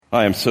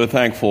I am so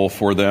thankful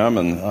for them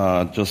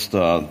and just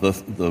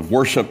the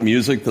worship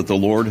music that the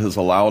Lord has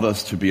allowed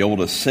us to be able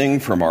to sing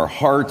from our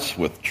hearts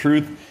with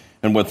truth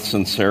and with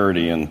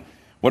sincerity. And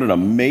what an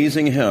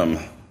amazing hymn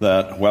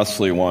that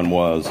Wesley one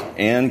was,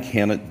 and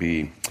can it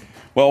be?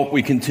 Well,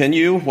 we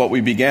continue what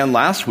we began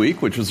last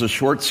week, which was a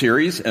short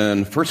series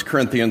in 1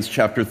 Corinthians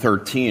chapter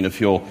 13.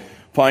 If you'll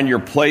find your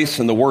place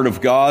in the Word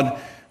of God,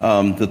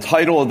 the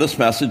title of this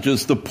message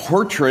is The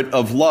Portrait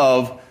of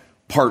Love,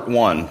 Part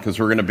 1, because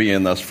we're going to be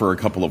in this for a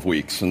couple of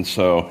weeks. And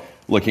so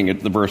looking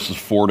at the verses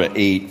 4 to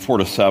 8, 4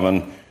 to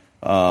 7,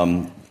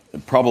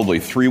 probably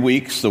 3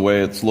 weeks the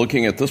way it's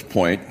looking at this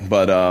point.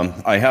 But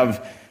I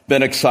have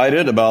been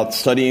excited about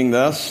studying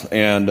this.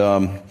 And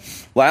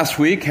last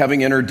week,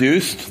 having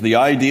introduced the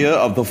idea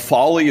of the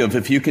folly of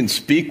if you can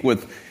speak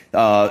with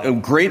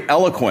great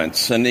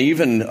eloquence and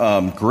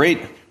even great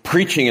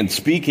preaching and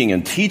speaking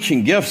and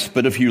teaching gifts,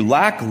 but if you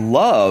lack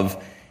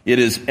love, it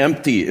is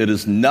empty. It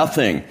is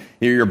nothing.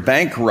 You're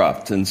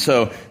bankrupt. And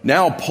so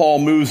now Paul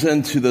moves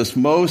into this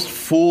most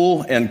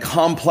full and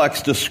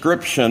complex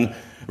description,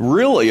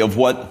 really, of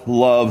what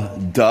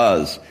love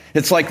does.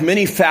 It's like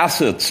many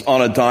facets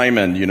on a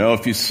diamond. You know,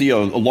 if you see a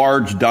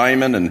large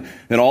diamond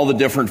and all the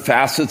different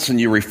facets and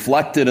you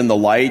reflect it in the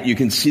light, you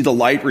can see the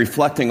light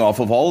reflecting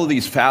off of all of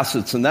these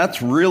facets. And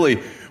that's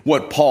really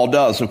what Paul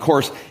does. Of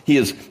course,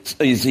 he's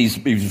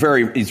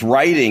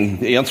writing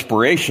the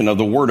inspiration of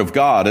the Word of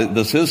God.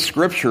 This is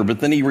Scripture, but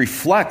then he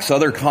reflects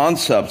other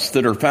concepts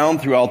that are found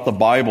throughout the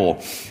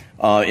Bible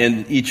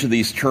in each of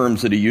these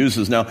terms that he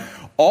uses. Now,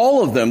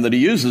 all of them that he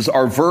uses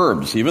are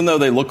verbs. Even though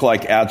they look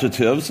like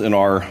adjectives in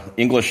our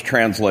English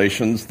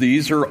translations,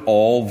 these are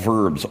all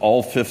verbs,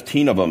 all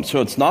 15 of them.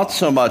 So it's not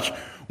so much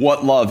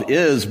what love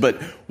is,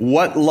 but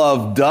what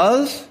love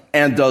does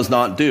and does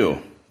not do,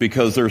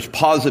 because there's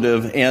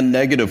positive and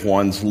negative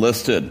ones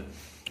listed.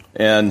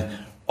 And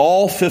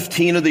all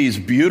 15 of these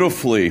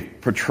beautifully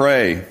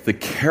portray the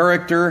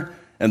character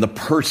and the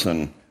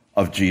person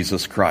of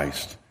Jesus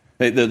Christ.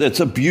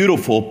 It's a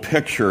beautiful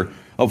picture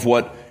of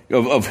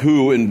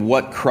who and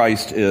what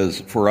Christ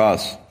is for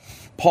us.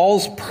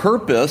 Paul's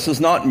purpose is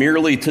not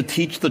merely to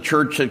teach the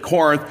church at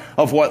Corinth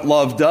of what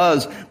love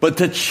does, but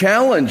to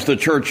challenge the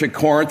church at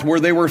Corinth where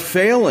they were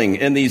failing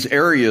in these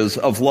areas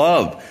of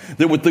love.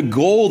 That with the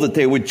goal that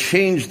they would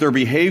change their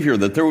behavior,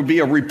 that there would be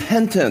a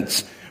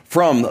repentance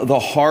from the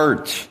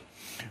heart.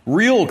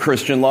 Real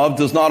Christian love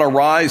does not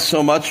arise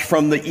so much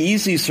from the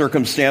easy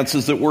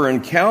circumstances that we're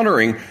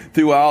encountering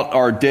throughout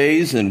our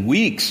days and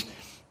weeks.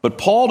 But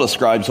Paul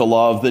describes a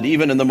love that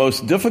even in the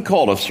most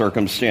difficult of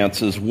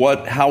circumstances,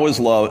 how is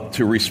love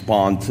to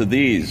respond to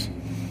these?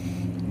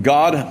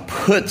 God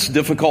puts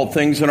difficult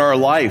things in our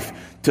life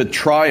to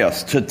try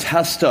us, to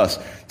test us,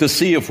 to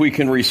see if we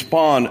can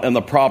respond in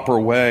the proper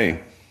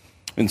way.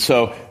 And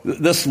so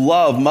this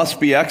love must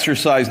be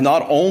exercised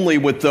not only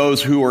with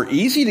those who are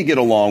easy to get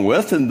along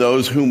with and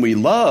those whom we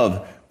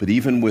love, but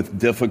even with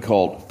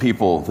difficult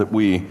people that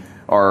we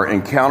are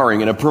encountering.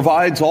 And it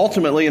provides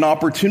ultimately an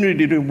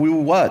opportunity to do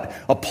what?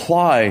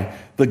 Apply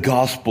the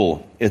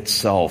gospel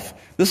itself.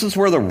 This is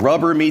where the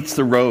rubber meets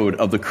the road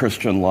of the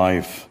Christian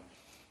life.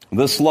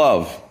 This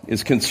love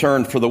is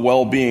concerned for the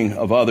well-being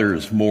of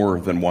others more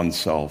than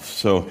oneself.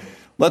 So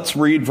let's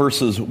read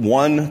verses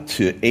 1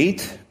 to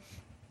 8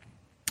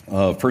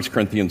 of 1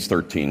 Corinthians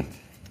 13.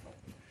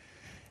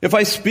 If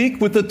I speak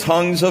with the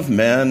tongues of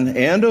men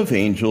and of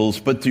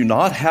angels, but do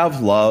not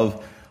have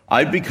love,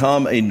 I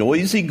become a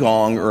noisy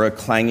gong or a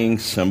clanging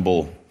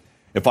cymbal.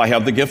 If I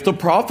have the gift of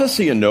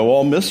prophecy and know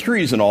all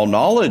mysteries and all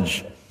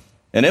knowledge,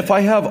 and if I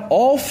have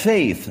all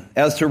faith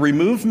as to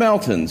remove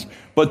mountains,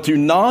 but do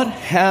not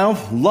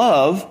have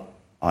love,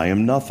 I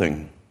am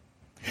nothing.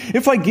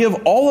 If I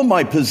give all of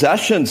my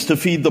possessions to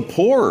feed the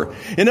poor,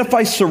 and if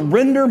I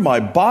surrender my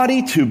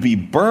body to be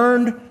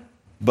burned,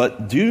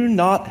 but do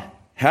not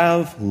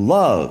have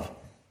love,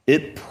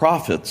 it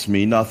profits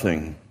me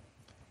nothing.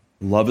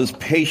 Love is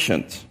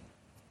patient.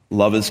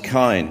 Love is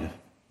kind.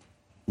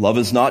 Love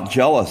is not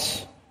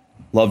jealous.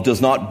 Love does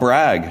not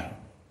brag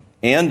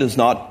and is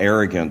not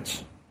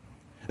arrogant.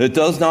 It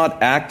does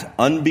not act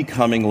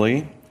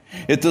unbecomingly.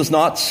 It does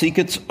not seek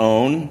its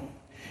own.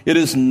 It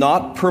is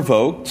not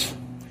provoked.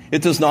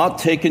 It does not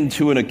take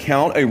into an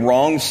account a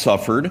wrong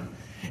suffered.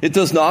 It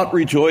does not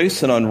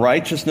rejoice in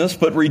unrighteousness,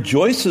 but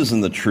rejoices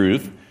in the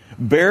truth,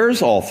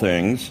 bears all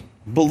things,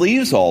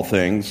 believes all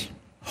things,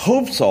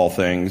 hopes all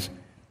things,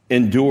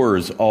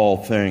 endures all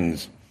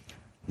things.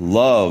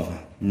 Love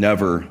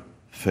never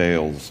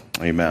fails.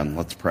 Amen.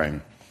 Let's pray.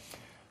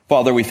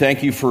 Father, we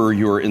thank you for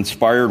your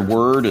inspired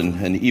word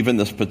and even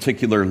this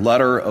particular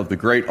letter of the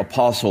great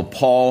apostle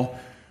Paul.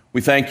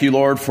 We thank you,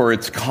 Lord, for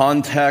its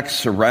context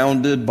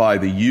surrounded by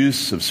the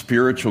use of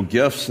spiritual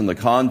gifts in the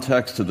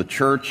context of the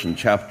church in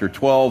chapter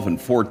 12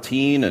 and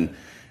 14.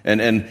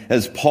 And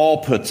as Paul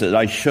puts it,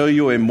 I show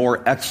you a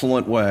more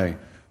excellent way.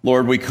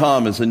 Lord, we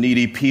come as a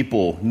needy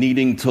people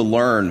needing to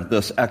learn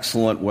this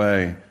excellent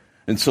way.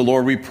 And so,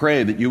 Lord, we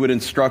pray that you would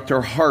instruct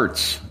our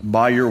hearts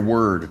by your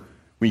word.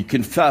 We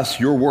confess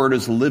your word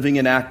is living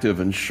and active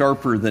and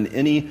sharper than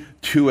any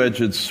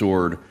two-edged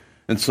sword.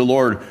 And so,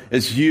 Lord,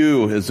 as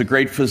you, as the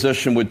great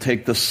physician, would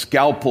take the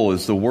scalpel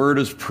as the word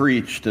is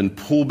preached and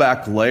pull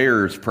back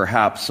layers,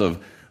 perhaps,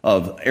 of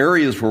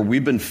areas where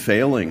we've been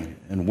failing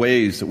and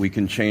ways that we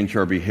can change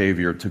our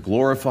behavior to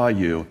glorify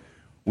you,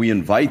 we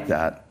invite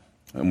that.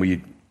 And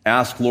we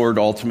ask, Lord,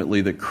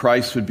 ultimately that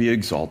Christ would be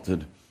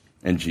exalted.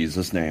 In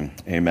Jesus' name,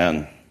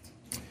 amen.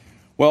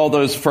 Well,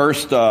 those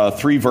first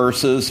three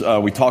verses,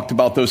 we talked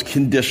about those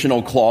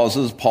conditional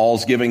clauses.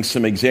 Paul's giving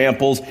some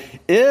examples.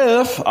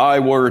 If I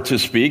were to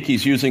speak,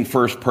 he's using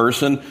first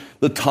person,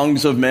 the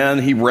tongues of men.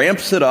 He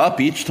ramps it up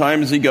each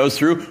time as he goes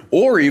through,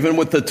 or even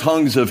with the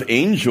tongues of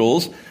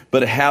angels,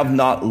 but have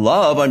not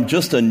love. I'm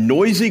just a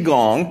noisy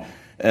gong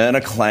and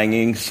a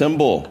clanging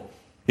cymbal.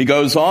 He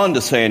goes on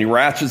to say, and he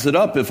ratchets it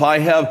up, if I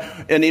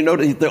have, and you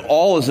note that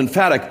all is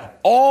emphatic,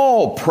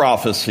 all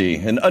prophecy,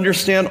 and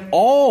understand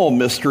all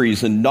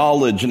mysteries and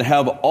knowledge, and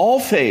have all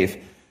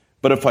faith,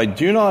 but if I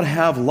do not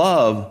have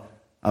love,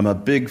 I'm a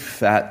big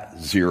fat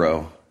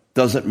zero.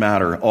 Doesn't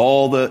matter.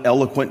 All the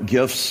eloquent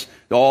gifts,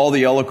 all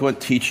the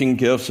eloquent teaching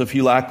gifts, if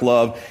you lack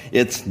love,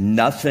 it's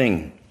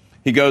nothing.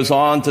 He goes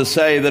on to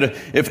say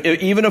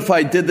that even if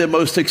I did the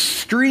most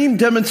extreme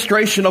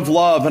demonstration of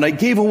love and I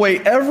gave away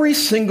every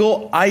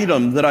single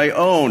item that I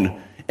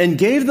own and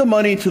gave the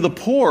money to the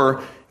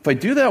poor, if I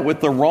do that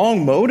with the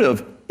wrong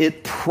motive,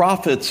 it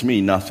profits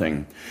me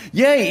nothing.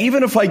 Yea,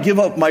 even if I give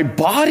up my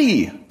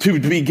body to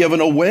be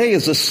given away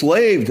as a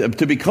slave,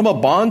 to become a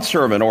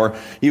bondservant, or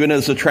even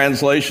as the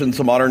translations,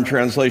 the modern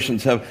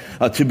translations have,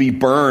 to be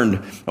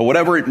burned, or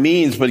whatever it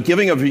means, but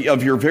giving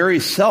of your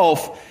very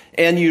self,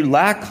 and you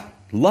lack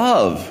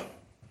love,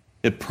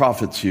 it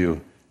profits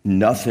you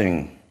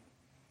nothing.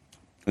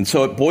 And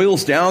so it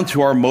boils down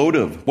to our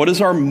motive. What is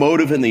our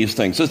motive in these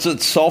things? Is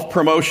it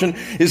self-promotion?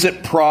 Is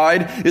it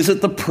pride? Is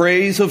it the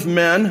praise of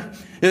men?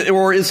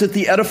 Or is it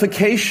the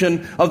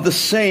edification of the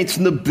saints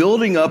and the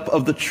building up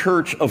of the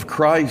church of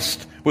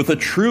Christ with a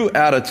true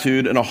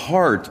attitude and a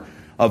heart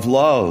of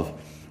love?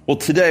 Well,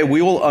 today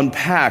we will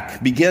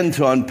begin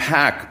to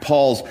unpack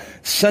Paul's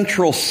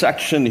central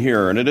section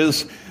here. And it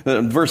is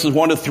verses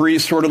 1 to 3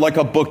 is sort of like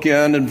a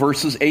bookend, and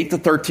verses 8 to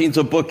 13 is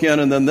a bookend,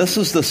 and then this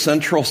is the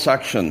central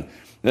section.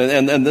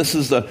 And this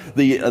is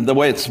the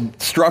way it's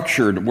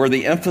structured, where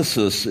the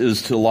emphasis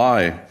is to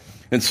lie.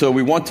 And so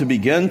we want to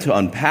begin to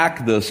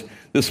unpack this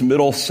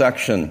middle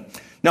section.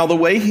 Now, the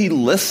way he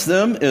lists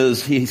them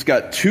is he's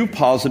got 2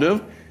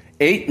 positive,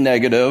 8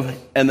 negative,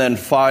 and then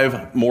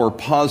 5 more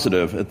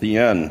positive at the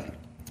end.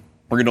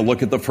 We're going to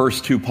look at the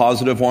first 2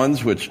 positive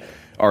ones, which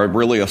are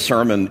really a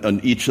sermon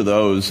on each of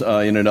those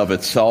in and of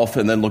itself,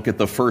 and then look at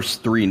the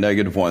first 3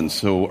 negative ones.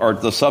 So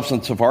the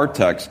substance of our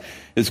text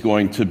is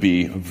going to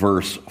be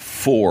verse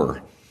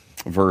 4.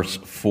 Verse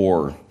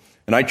 4.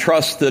 And I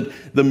trust that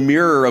the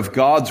mirror of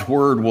God's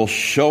word will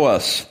show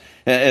us,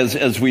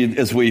 as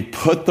we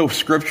put the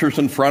scriptures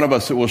in front of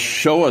us, it will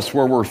show us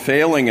where we're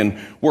failing and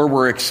where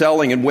we're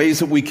excelling, and ways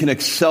that we can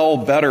excel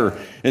better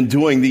in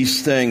doing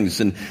these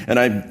things. And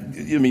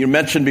you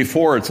mentioned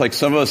before, it's like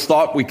some of us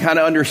thought we kind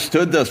of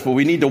understood this, but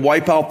we need to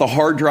wipe out the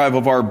hard drive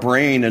of our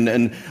brain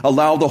and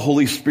allow the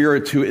Holy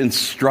Spirit to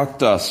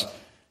instruct us,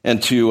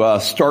 and to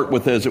start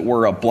with, as it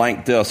were, a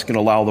blank disk, and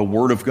allow the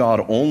Word of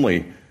God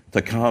only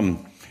to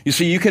come. You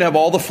see, you can have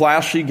all the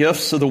flashy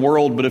gifts of the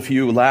world, but if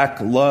you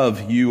lack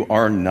love, you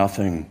are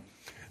nothing.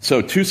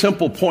 So 2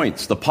 simple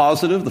points. The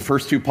positive, the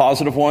first 2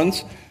 positive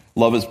ones,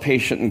 love is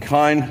patient and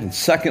kind. And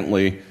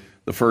secondly,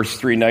 the first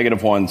 3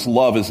 negative ones,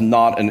 love is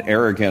not an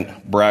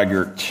arrogant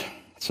braggart.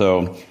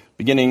 So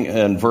beginning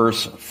in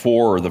verse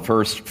 4, the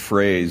first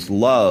phrase,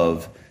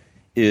 love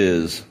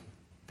is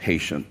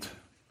patient.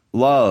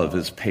 Love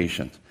is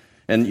patient.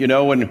 And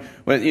when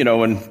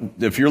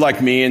if you're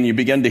like me and you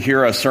begin to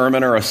hear a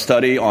sermon or a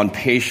study on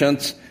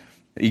patience,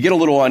 you get a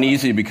little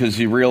uneasy, because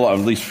you realize,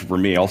 at least for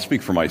me, I'll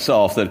speak for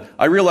myself, that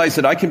I realize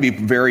that I can be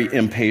very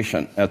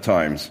impatient at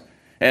times.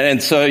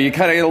 And so you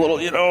kind of get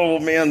a little,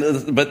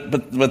 man,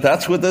 but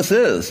that's what this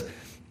is.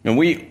 And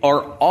we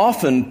are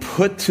often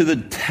put to the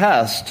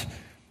test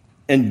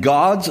in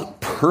God's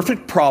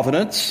perfect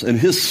providence and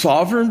his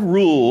sovereign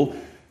rule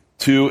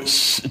to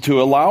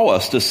allow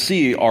us to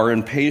see our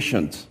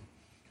impatience.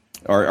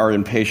 Our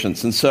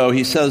impatience. And so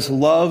he says,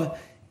 love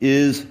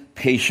is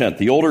patient.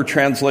 The older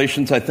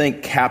translations, I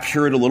think,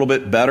 capture it a little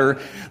bit better.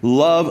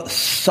 Love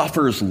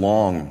suffers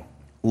long.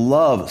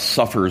 Love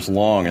suffers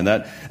long. And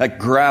that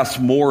grasps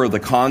more of the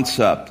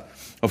concept.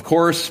 Of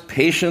course,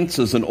 patience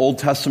is an Old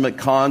Testament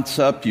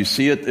concept. You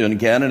see it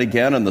again and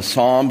again in the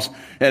Psalms.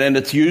 And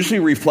it's usually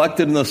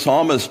reflected in the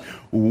psalm as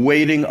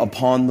waiting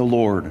upon the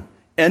Lord.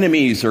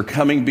 Enemies are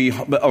coming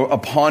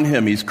upon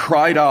him. He's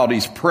cried out,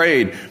 he's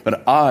prayed,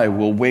 but I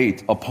will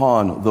wait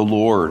upon the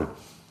Lord.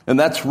 And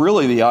that's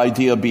really the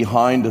idea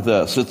behind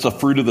this. It's a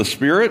fruit of the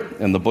Spirit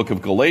in the book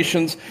of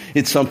Galatians.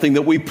 It's something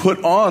that we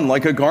put on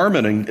like a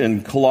garment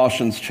in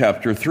Colossians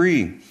chapter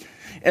 3.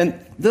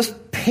 And this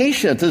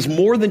patience is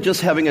more than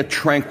just having a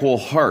tranquil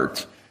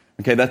heart.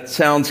 Okay, that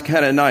sounds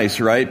kind of nice,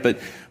 right? But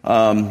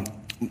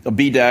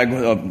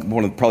BDAG,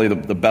 one of probably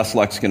the best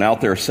lexicon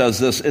out there, says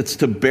this: it's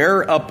to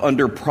bear up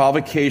under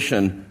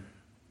provocation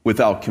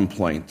without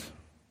complaint.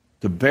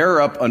 To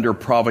bear up under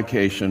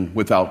provocation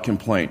without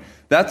complaint.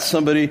 That's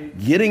somebody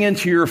getting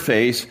into your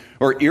face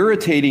or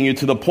irritating you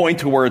to the point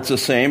to where it's the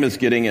same as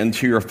getting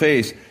into your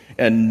face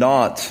and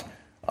not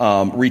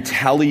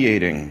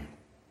retaliating.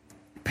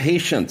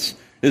 Patience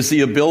is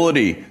the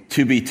ability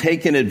to be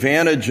taken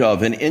advantage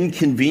of and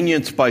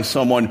inconvenienced by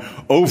someone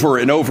over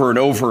and over and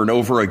over and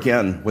over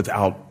again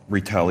without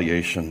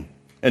retaliation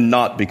and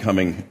not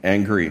becoming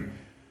angry.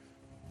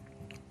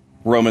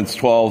 Romans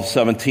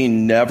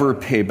 12:17, never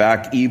pay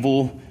back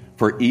evil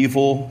for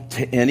evil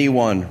to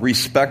anyone.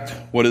 Respect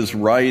what is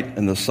right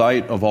in the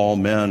sight of all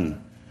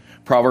men.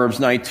 Proverbs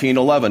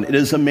 19:11, it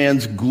is a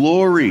man's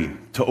glory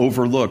to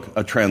overlook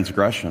a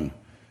transgression.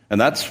 And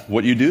that's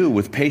what you do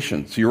with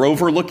patience. You're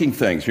overlooking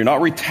things. You're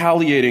not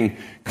retaliating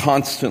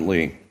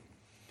constantly.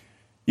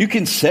 You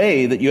can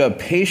say that you have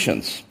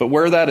patience, but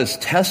where that is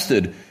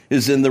tested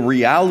is in the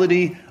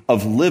reality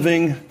of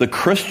living the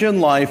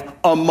Christian life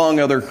among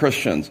other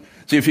Christians.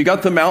 See, if you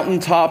got the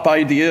mountaintop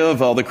idea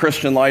of the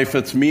Christian life,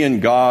 it's me and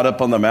God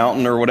up on the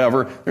mountain or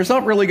whatever, there's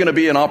not really going to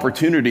be an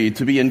opportunity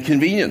to be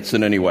inconvenienced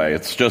in any way.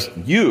 It's just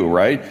you,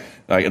 right?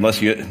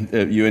 Unless you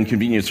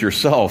inconvenience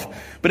yourself.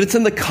 But it's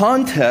in the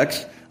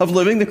context of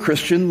living the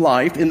Christian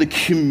life in the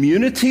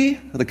community,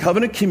 the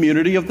covenant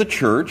community of the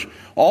church,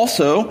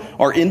 also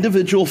our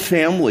individual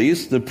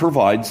families, that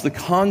provides the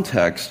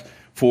context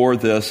for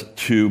this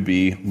to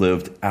be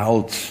lived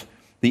out.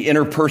 The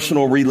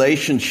interpersonal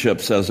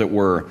relationships, as it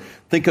were.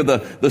 Think of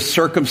the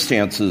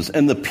circumstances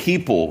and the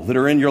people that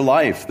are in your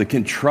life that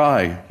can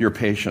try your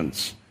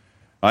patience.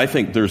 I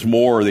think there's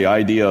more the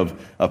idea of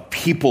a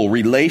people,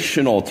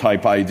 relational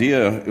type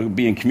idea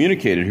being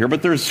communicated here,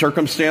 but there's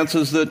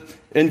circumstances that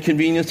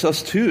inconvenience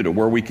us too, to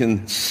where we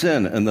can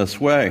sin in this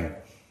way.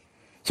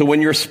 So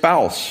when your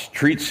spouse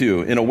treats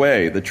you in a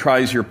way that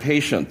tries your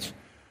patience,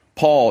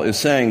 Paul is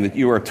saying that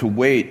you are to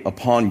wait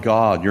upon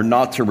God. You're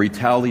not to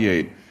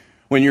retaliate.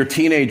 When your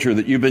teenager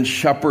that you've been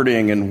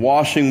shepherding and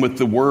washing with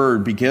the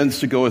word begins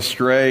to go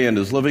astray and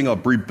is living a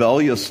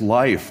rebellious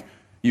life,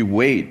 you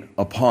wait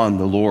upon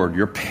the Lord.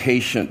 You're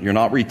patient. You're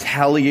not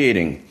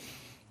retaliating.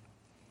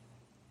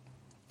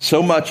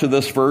 So much of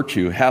this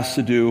virtue has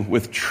to do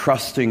with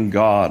trusting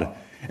God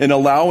and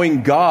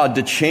allowing God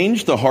to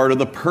change the heart of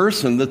the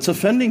person that's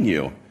offending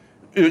you.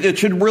 It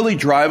should really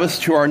drive us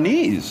to our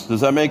knees.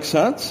 Does that make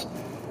sense?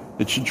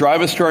 It should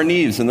drive us to our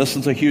knees, and this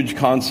is a huge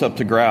concept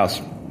to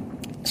grasp.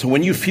 So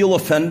when you feel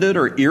offended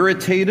or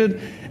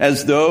irritated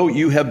as though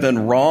you have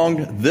been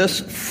wronged, this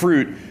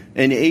fruit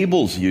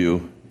enables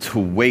you to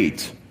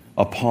wait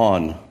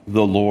upon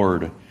the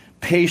Lord.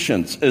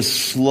 Patience is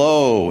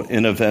slow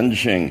in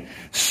avenging,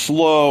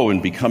 slow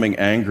in becoming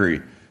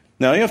angry.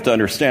 Now, you have to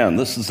understand,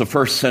 this is the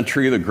first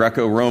century of the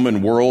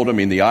Greco-Roman world. I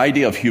mean, the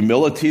idea of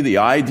humility, the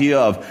idea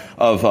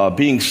of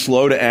being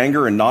slow to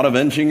anger and not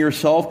avenging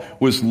yourself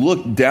was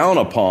looked down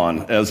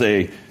upon as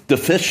a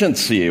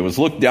deficiency. It was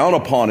looked down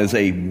upon as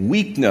a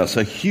weakness,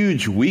 a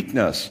huge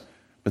weakness.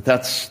 But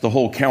that's the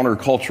whole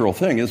countercultural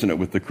thing, isn't it,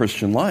 with the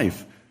Christian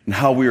life and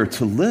how we are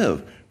to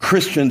live.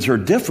 Christians are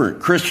different.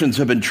 Christians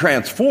have been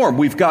transformed.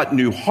 We've got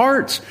new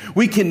hearts.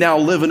 We can now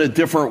live in a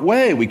different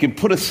way. We can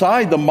put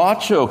aside the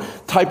macho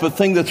type of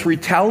thing that's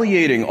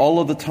retaliating all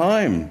of the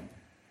time.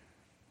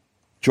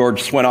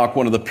 George Swenock,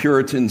 one of the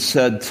Puritans,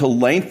 said, "To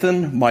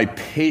lengthen my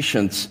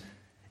patience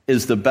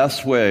is the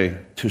best way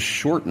to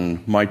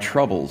shorten my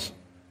troubles."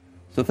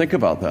 So think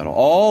about that.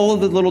 All of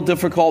the little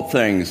difficult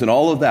things and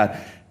all of that.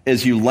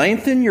 As you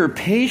lengthen your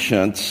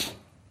patience,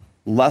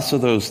 less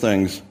of those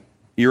things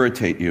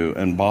irritate you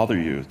and bother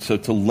you. So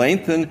to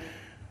lengthen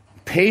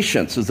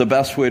patience is the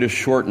best way to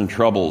shorten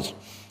troubles.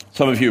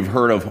 Some of you have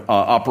heard of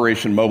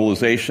Operation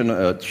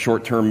Mobilization,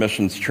 short-term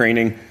missions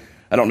training.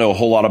 I don't know a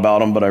whole lot about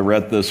them, but I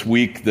read this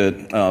week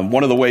that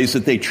one of the ways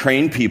that they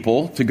train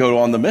people to go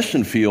on the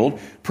mission field,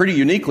 pretty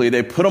uniquely,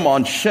 they put them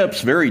on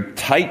ships, very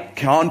tight,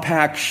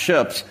 compact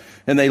ships,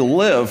 and they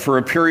live for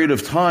a period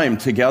of time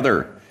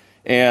together.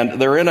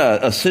 And they're in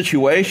a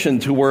situation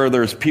to where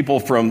there's people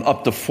from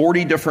up to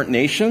 40 different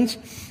nations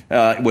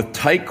with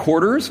tight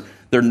quarters.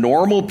 They're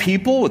normal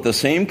people with the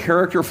same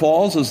character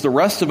flaws as the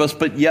rest of us,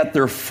 but yet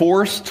they're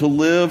forced to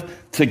live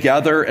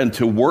together and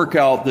to work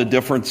out the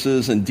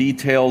differences and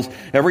details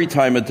every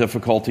time a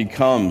difficulty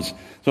comes.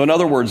 So in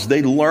other words,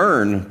 they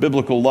learn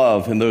biblical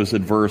love in those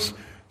adverse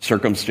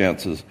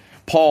circumstances.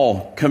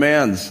 Paul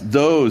commands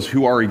those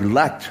who are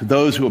elect,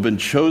 those who have been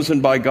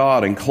chosen by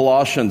God in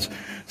Colossians.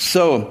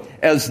 So,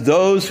 as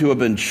those who have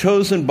been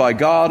chosen by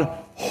God,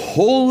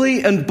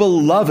 holy and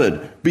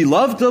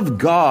beloved of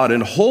God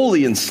and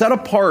holy and set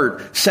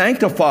apart,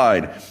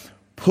 sanctified,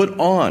 put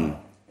on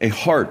a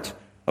heart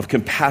of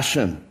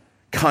compassion,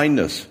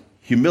 kindness,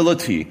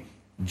 humility,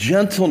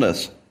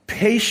 gentleness,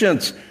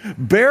 patience,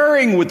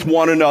 bearing with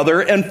one another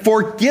and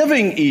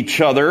forgiving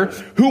each other.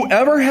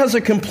 Whoever has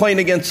a complaint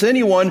against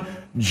anyone,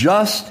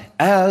 just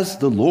as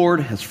the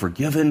Lord has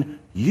forgiven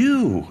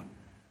you.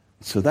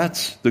 So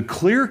that's the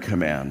clear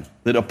command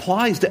that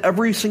applies to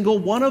every single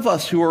one of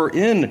us who are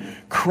in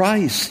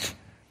Christ.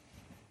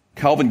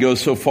 Calvin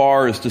goes so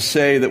far as to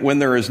say that when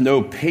there is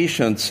no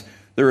patience,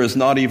 there is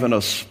not even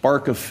a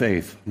spark of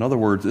faith. In other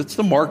words, it's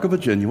the mark of a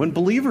genuine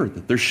believer.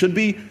 That there should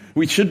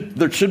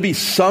be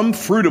some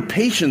fruit of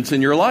patience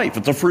in your life.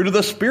 It's a fruit of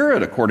the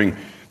Spirit, according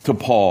to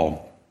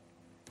Paul.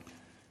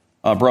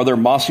 Brother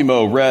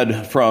Massimo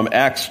read from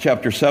Acts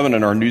chapter 7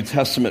 in our New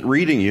Testament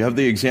reading. You have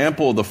the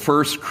example of the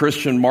first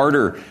Christian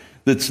martyr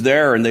that's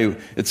there. And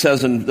it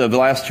says in the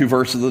last two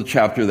verses of the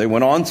chapter, they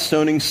went on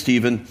stoning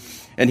Stephen,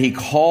 and he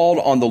called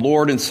on the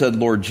Lord and said,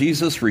 Lord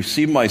Jesus,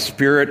 receive my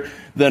spirit.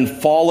 Then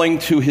falling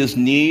to his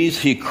knees,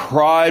 he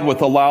cried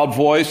with a loud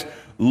voice,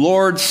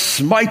 Lord,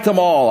 smite them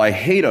all. I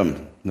hate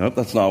them. Nope,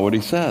 that's not what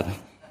he said.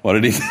 What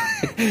did he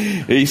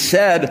say? He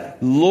said,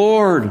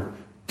 Lord,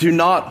 do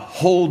not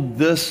hold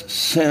this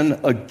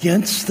sin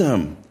against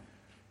them.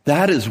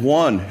 That is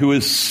one who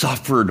has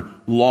suffered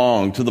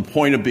long to the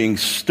point of being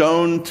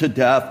stoned to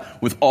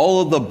death with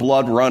all of the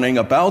blood running,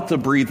 about to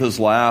breathe his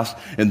last.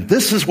 And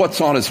this is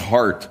what's on his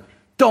heart.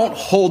 Don't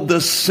hold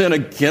this sin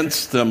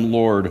against them,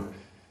 Lord.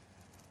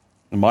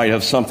 It might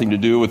have something to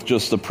do with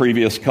just the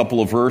previous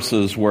couple of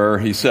verses where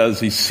he says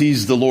he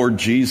sees the Lord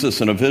Jesus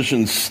in a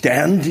vision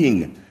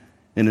standing.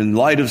 And in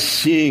light of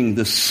seeing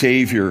the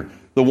Savior,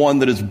 the one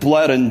that has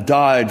bled and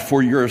died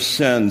for your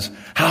sins,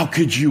 how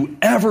could you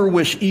ever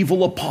wish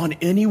evil upon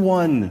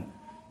anyone,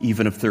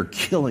 even if they're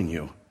killing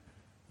you?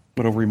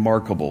 What a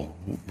remarkable,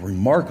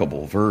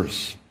 remarkable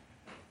verse.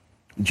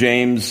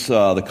 James,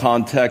 the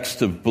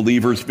context of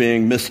believers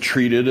being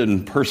mistreated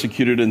and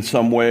persecuted in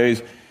some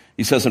ways,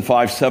 he says in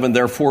 5:7,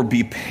 therefore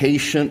be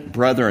patient,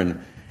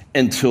 brethren,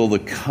 until the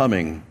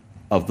coming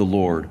of the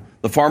Lord.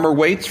 The farmer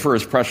waits for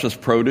his precious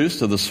produce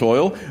to the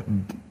soil,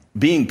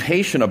 being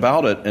patient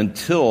about it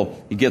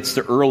until he gets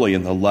to early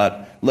and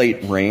the late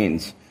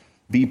rains.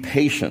 Be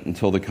patient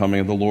until the coming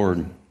of the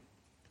Lord.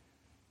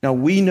 Now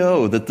we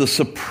know that the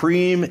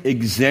supreme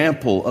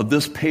example of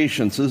this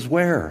patience is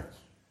where?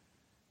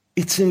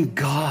 It's in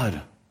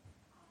God.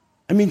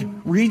 I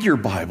mean, read your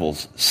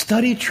Bibles,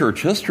 study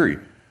church history.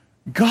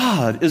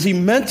 God is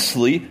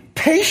immensely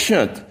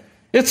patient.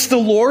 It's the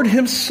Lord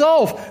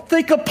himself.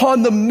 Think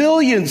upon the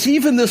millions,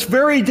 even this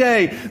very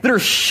day, that are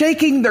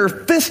shaking their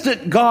fist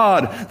at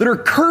God, that are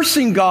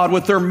cursing God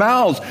with their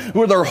mouths,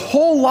 where their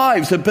whole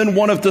lives have been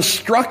one of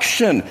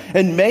destruction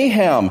and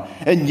mayhem,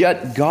 and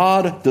yet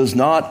God does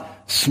not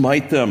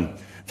smite them.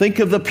 Think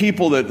of the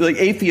people, the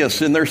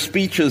atheists in their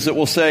speeches that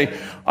will say,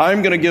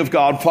 I'm going to give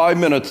God 5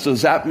 minutes to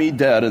zap me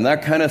dead and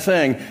that kind of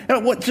thing.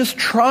 And just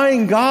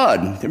trying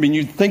God. I mean,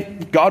 you'd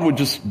think God would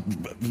just,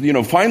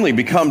 finally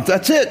become,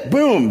 that's it,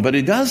 boom, but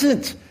he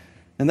doesn't.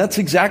 And that's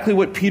exactly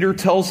what Peter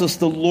tells us.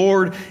 The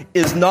Lord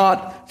is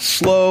not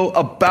slow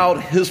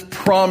about his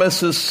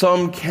promises,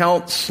 some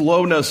count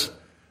slowness,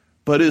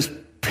 but is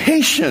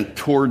patient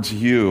towards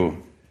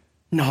you,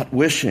 not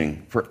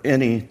wishing for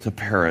any to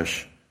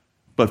perish,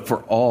 but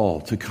for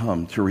all to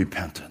come to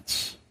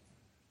repentance.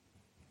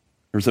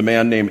 There's a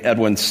man named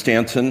Edwin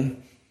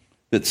Stanton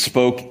that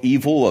spoke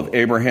evil of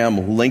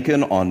Abraham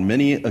Lincoln on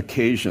many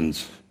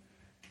occasions.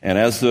 And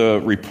as the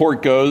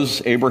report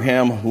goes,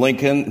 Abraham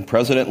Lincoln,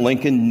 President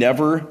Lincoln,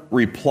 never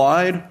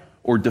replied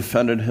or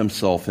defended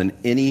himself in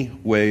any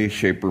way,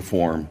 shape, or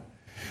form.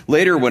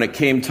 Later, when it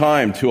came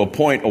time to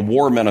appoint a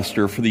war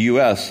minister for the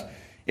U.S.,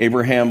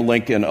 Abraham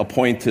Lincoln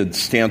appointed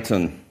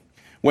Stanton.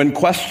 When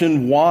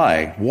questioned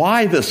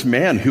why this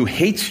man who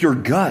hates your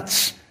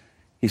guts,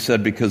 he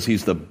said, because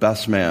he's the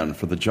best man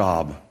for the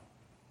job.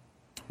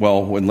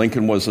 Well, when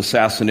Lincoln was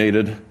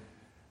assassinated,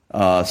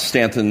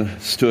 Stanton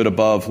stood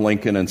above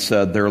Lincoln and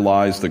said, there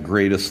lies the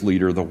greatest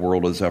leader the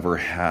world has ever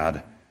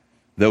had.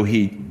 Though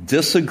he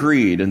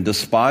disagreed and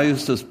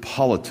despised his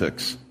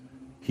politics,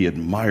 he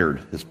admired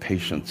his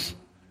patience.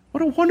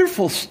 What a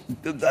wonderful,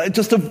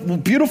 just a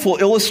beautiful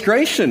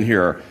illustration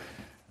here.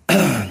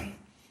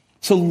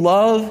 So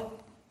love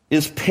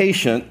is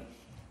patient,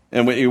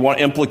 and when you want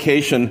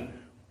implication,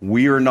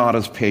 we are not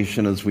as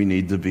patient as we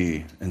need to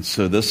be. And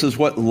so this is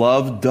what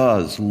love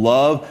does.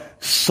 Love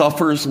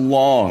suffers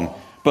long.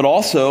 But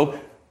also,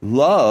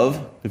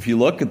 love, if you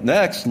look at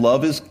next,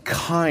 love is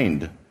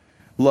kind.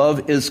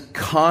 Love is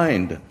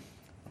kind.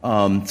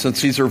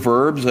 Since these are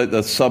verbs,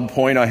 the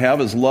sub-point I have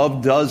is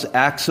love does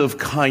acts of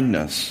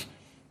kindness.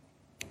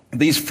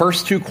 These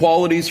first two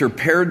qualities are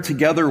paired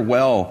together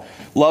well.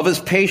 Love is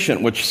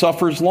patient, which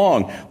suffers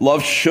long.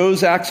 Love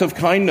shows acts of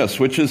kindness,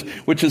 which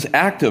is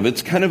active.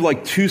 It's kind of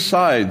like two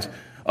sides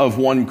of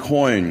one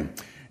coin.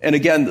 And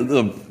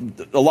again,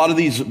 a lot of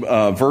these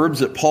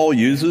verbs that Paul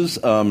uses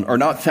are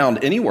not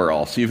found anywhere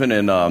else, even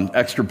in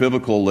extra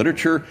biblical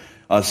literature.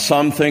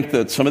 Some think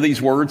that some of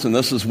these words, and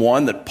this is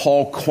one that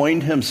Paul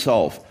coined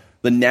himself.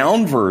 The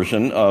noun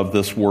version of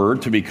this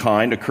word, to be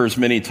kind, occurs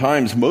many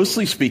times,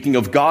 mostly speaking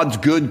of God's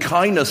good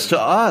kindness to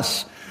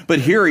us. But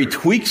here he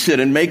tweaks it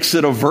and makes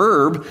it a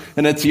verb,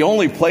 and it's the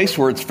only place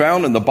where it's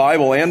found in the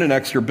Bible and in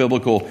extra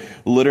biblical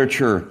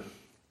literature.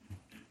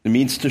 It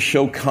means to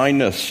show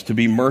kindness, to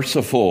be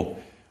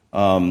merciful.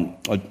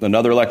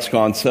 Another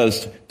lexicon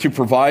says to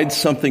provide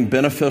something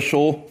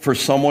beneficial for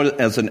someone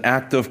as an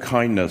act of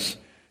kindness,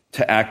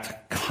 to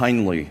act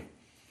kindly.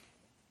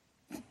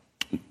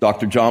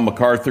 Dr. John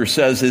MacArthur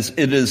says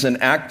it is an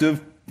act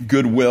of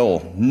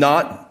goodwill,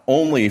 not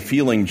only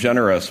feeling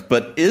generous,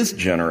 but is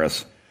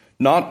generous,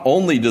 not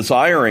only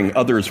desiring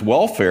others'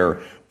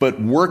 welfare, but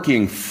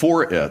working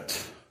for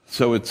it.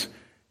 So it's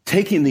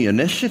taking the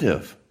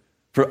initiative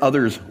for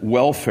others'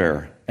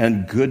 welfare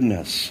and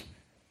goodness.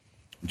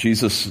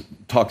 Jesus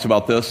talks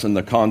about this in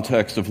the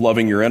context of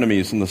loving your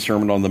enemies in the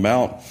Sermon on the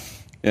Mount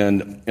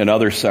and in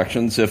other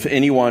sections. If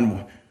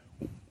anyone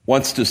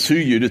wants to sue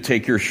you to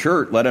take your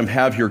shirt, let him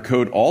have your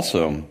coat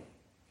also.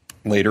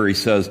 Later he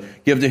says,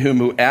 give to him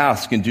who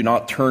asks and do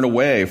not turn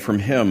away from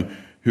him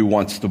who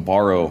wants to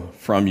borrow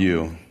from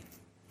you.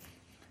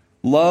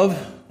 Love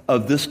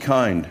of this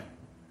kind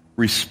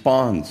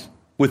responds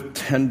with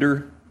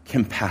tender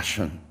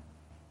compassion.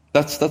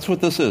 That's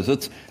what this is.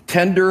 It's a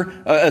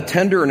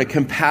tender and a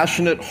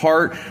compassionate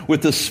heart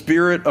with the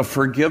spirit of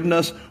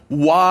forgiveness.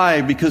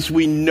 Why? Because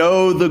we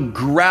know the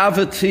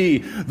gravity,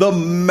 the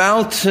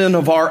mountain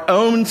of our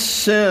own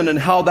sin and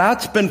how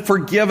that's been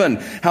forgiven,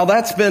 how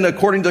that's been,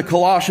 according to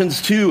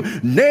Colossians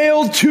 2,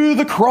 nailed to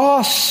the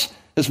cross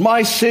as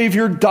my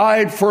Savior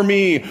died for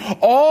me.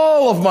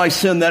 All of my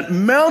sin, that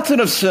mountain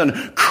of sin,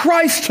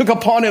 Christ took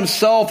upon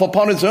himself,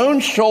 upon his own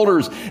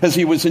shoulders as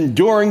he was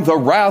enduring the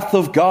wrath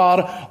of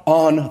God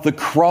on the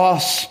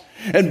cross.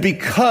 And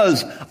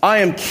because I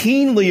am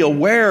keenly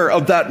aware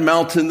of that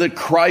mountain that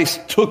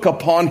Christ took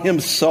upon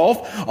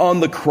himself on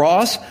the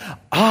cross,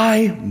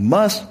 I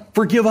must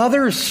forgive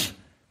others.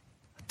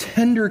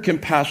 Tender,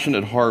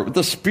 compassionate heart with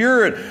the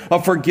spirit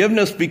of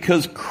forgiveness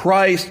because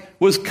Christ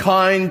was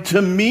kind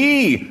to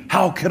me.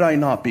 How could I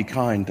not be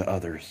kind to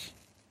others?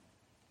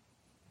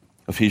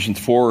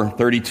 Ephesians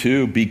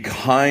 4:32, be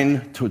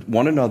kind to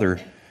one another,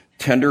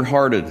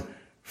 tender-hearted,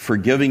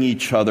 forgiving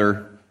each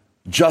other,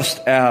 just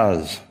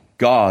as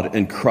God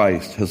in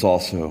Christ has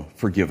also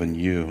forgiven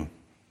you.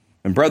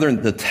 And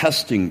brethren, the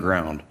testing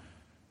ground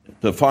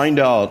to find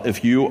out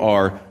if you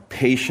are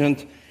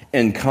patient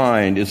and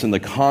kind is in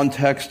the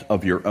context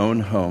of your own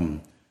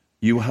home.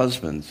 You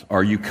husbands,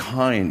 are you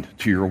kind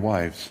to your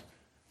wives?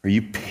 Are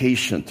you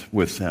patient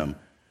with them?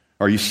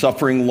 Are you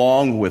suffering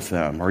long with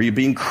them? Are you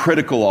being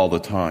critical all the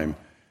time?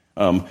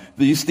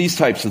 These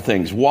types of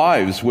things.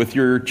 Wives with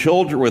your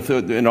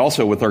children, and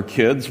also with our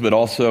kids, but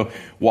also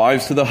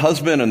wives to the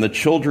husband and the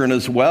children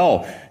as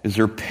well. Is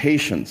there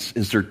patience?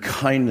 Is there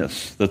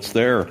kindness that's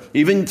there?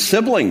 Even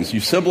siblings, you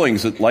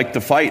siblings that like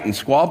to fight and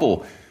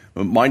squabble.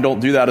 Mine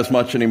don't do that as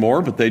much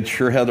anymore, but they'd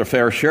sure had a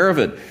fair share of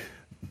it.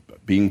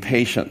 Being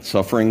patient,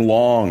 suffering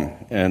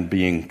long, and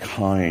being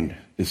kind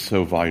is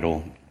so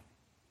vital.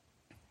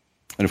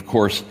 And of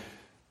course,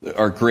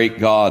 our great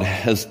God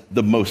has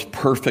the most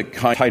perfect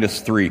kind.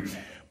 Titus 3.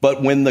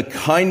 But when the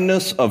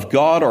kindness of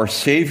God, our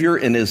Savior,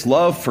 and his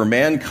love for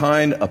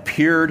mankind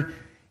appeared,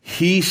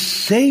 he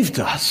saved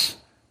us,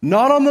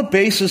 not on the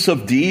basis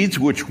of deeds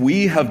which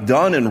we have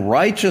done in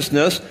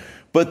righteousness,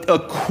 but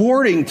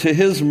according to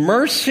his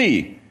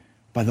mercy,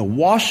 by the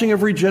washing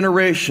of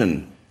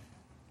regeneration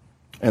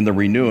and the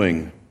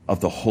renewing of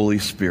the Holy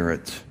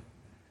Spirit.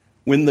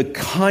 When the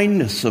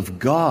kindness of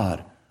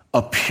God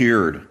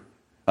appeared,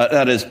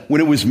 that is, when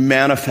it was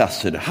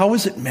manifested. How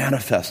is it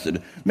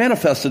manifested?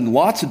 Manifested in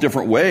lots of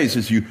different ways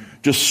as you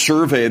just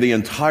survey the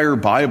entire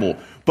Bible,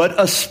 but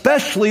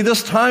especially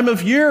this time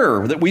of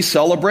year that we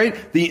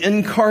celebrate the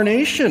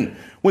incarnation.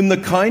 When the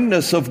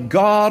kindness of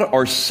God,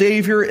 our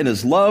Savior, and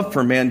his love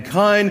for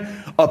mankind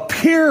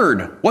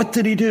appeared, what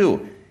did he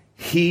do?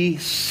 He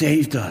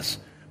saved us.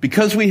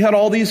 Because we had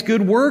all these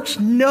good works?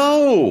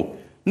 No,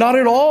 not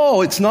at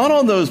all. It's not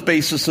on those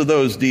basis of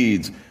those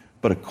deeds,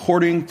 but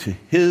according to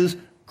his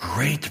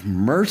great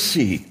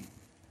mercy.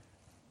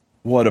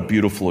 What a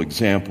beautiful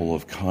example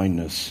of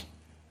kindness.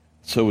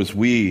 So as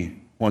we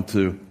want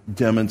to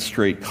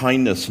demonstrate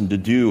kindness and to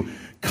do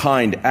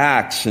kind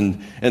acts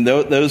and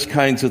those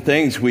kinds of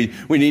things, we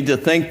need to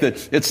think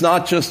that it's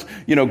not just,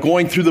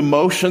 going through the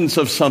motions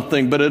of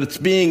something, but it's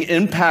being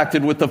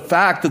impacted with the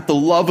fact that the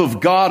love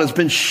of God has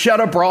been shed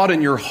abroad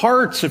in your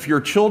hearts if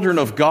you're children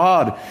of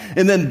God.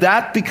 And then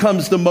that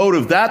becomes the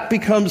motive. That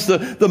becomes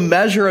the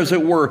measure, as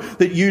it were,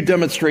 that you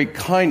demonstrate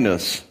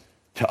kindness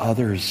to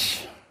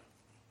others.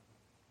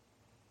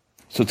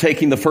 So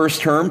taking the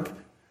first term,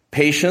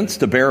 patience,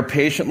 to bear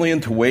patiently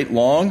and to wait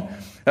long.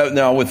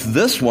 Now, with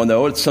this one,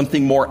 though, it's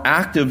something more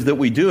active that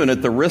we do, and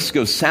at the risk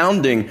of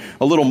sounding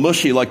a little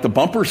mushy like the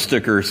bumper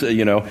stickers,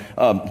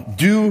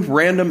 do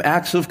random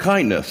acts of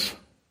kindness.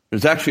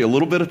 There's actually a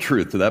little bit of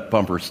truth to that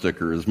bumper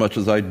sticker, as much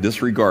as I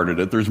disregarded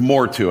it. There's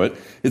more to it.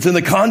 It's in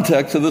the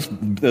context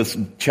of this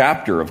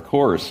chapter, of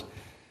course.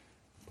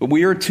 But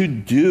we are to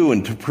do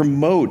and to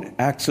promote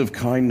acts of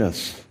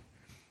kindness.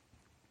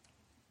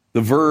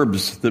 The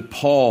verbs that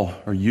Paul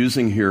are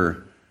using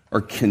here are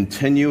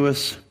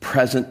continuous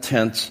present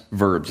tense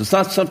verbs. It's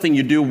not something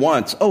you do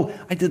once. Oh,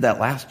 I did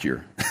that last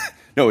year.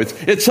 No,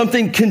 it's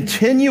something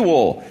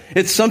continual.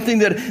 It's something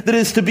that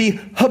is to be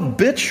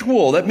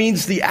habitual. That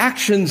means the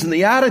actions and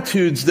the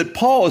attitudes that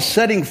Paul is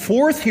setting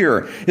forth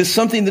here is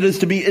something that is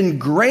to be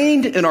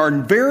ingrained in our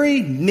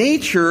very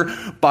nature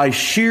by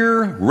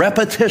sheer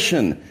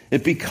repetition.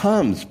 It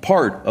becomes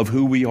part of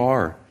who we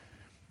are.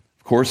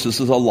 Of course, this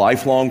is a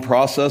lifelong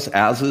process,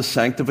 as is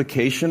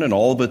sanctification and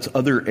all of its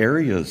other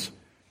areas.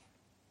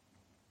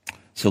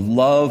 So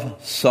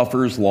love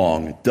suffers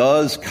long. It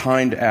does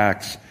kind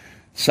acts.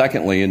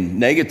 Secondly, and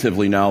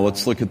negatively now,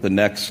 let's look at the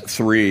next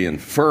three. And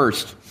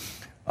first,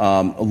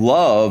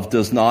 love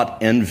does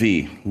not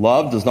envy.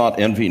 Love does not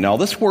envy. Now,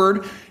 this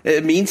word,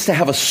 it means to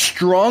have a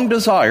strong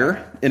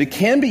desire, and it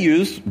can be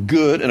used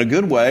good in a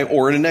good way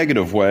or in a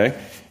negative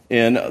way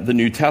in the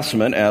New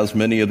Testament, as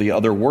many of the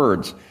other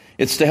words.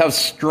 It's to have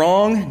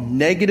strong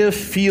negative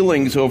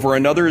feelings over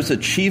another's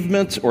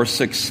achievements or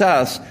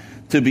success,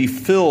 to be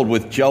filled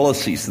with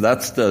jealousy. So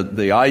that's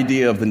the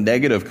idea of the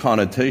negative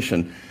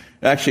connotation.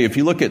 Actually, if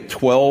you look at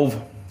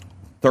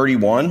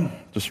 12:31,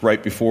 just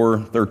right before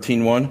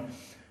 13:1,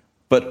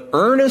 but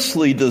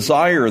earnestly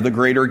desire the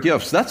greater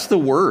gifts. That's the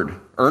word,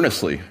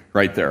 earnestly,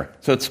 right there.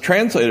 So it's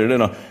translated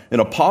in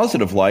a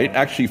positive light.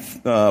 Actually,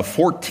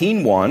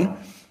 14:1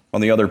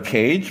 on the other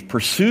page.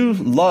 Pursue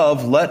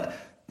love,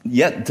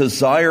 yet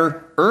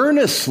desire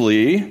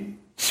earnestly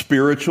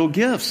spiritual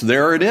gifts.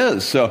 There it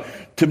is. So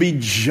to be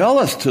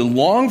jealous, to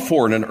long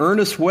for in an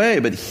earnest way.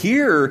 But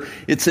here,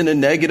 it's in a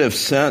negative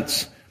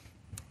sense.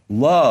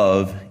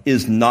 Love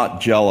is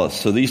not jealous.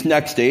 So these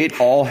next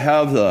 8 all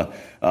have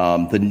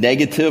the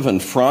negative in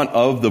front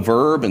of the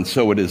verb, and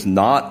so it is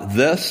not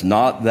this,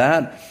 not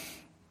that.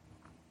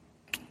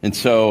 And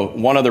so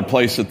one other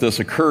place that this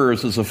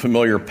occurs is a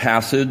familiar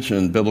passage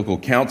in biblical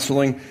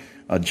counseling,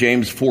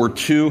 James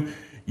 4:2.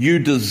 You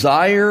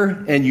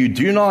desire and you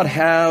do not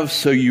have,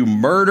 so you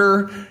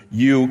murder,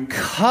 you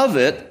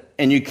covet,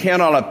 and you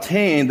cannot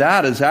obtain.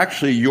 That is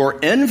actually you're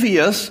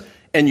envious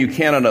and you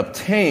cannot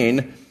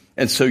obtain,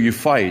 and so you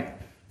fight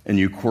and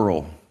you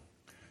quarrel.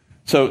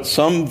 So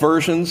some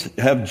versions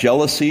have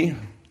jealousy.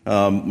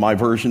 My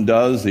version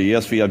does. The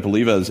ESV, I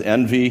believe, has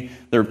envy.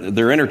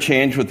 They're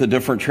interchanged with the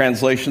different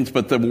translations,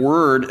 but the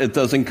word, it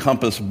does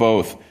encompass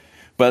both.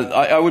 But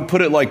I would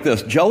put it like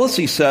this.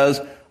 Jealousy says,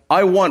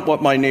 I want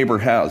what my neighbor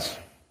has.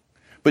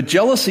 But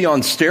jealousy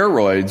on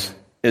steroids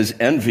is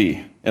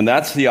envy. And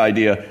that's the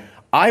idea.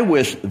 I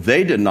wish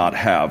they did not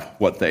have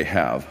what they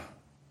have.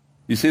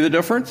 You see the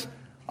difference?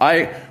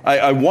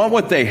 I want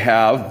what they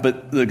have,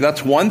 but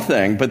that's one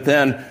thing. But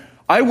then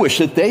I wish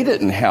that they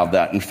didn't have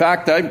that. In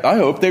fact, I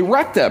hope they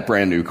wrecked that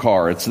brand new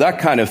car. It's that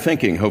kind of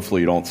thinking.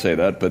 Hopefully you don't say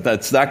that, but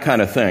that's that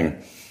kind of thing.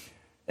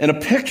 And a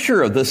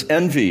picture of this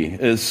envy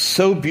is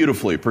so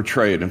beautifully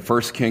portrayed in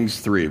 1 Kings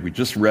 3. We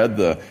just read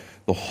the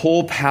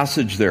whole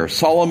passage there.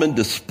 Solomon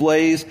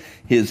displays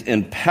his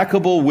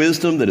impeccable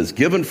wisdom that is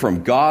given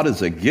from God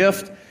as a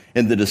gift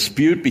in the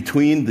dispute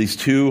between these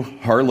two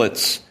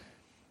harlots.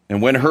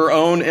 And when her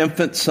own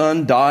infant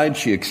son died,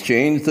 she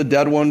exchanged the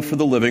dead one for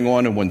the living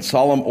one. And when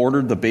Solomon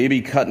ordered the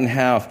baby cut in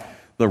half,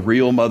 the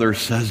real mother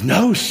says,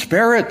 no,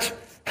 spare it.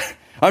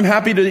 I'm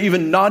happy to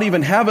not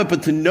even have it,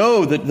 but to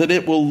know that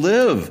it will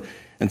live.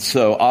 And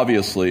so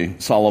obviously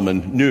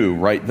Solomon knew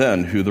right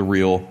then who the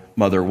real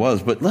mother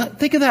was. But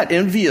think of that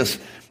envious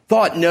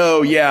thought.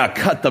 No,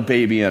 cut the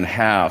baby in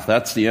half.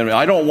 That's the envy.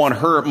 I don't want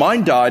her.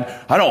 Mine died.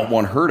 I don't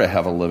want her to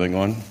have a living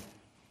one.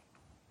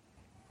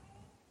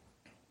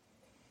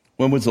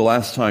 When was the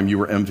last time you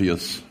were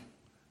envious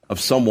of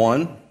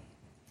someone?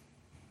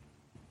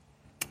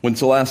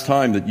 When's the last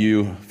time that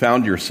you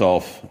found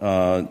yourself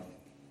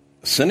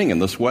sinning in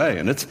this way?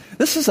 And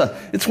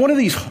it's one of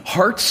these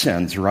heart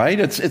sins, right?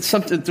 It's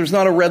something. There's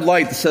not a red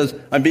light that says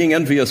I'm being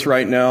envious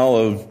right now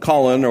of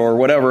Colin or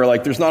whatever.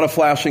 Like there's not a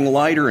flashing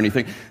light or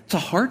anything. It's a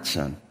heart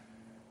sin.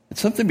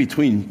 It's something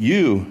between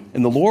you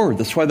and the Lord.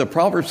 That's why the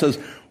proverb says,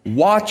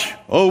 "Watch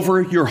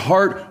over your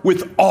heart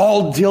with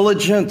all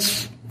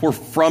diligence, for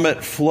from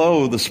it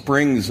flow the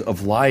springs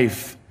of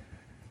life."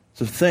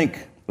 So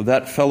think of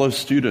that fellow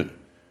student,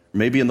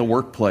 maybe in the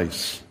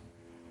workplace,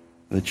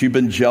 that you've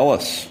been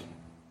jealous.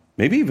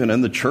 Maybe even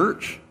in the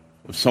church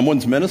of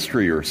someone's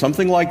ministry or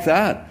something like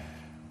that.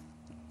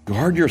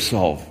 Guard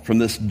yourself from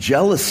this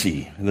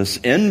jealousy, this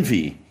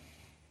envy.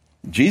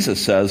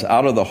 Jesus says,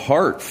 out of the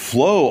heart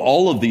flow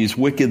all of these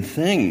wicked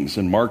things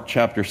in Mark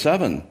chapter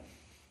 7.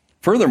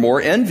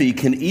 Furthermore, envy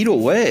can eat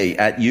away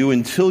at you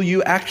until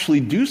you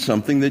actually do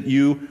something that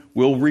you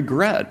will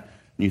regret.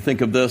 And you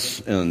think of this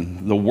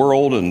in the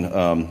world and,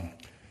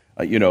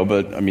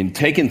 but I mean,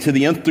 taken to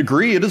the nth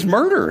degree, it is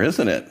murder,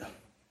 isn't it?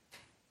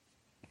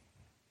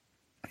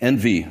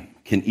 Envy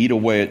can eat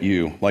away at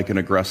you like an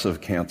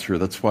aggressive cancer.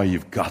 That's why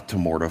you've got to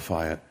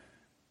mortify it.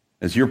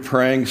 As you're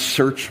praying,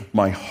 search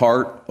my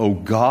heart, O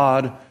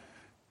God.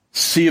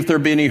 See if there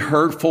be any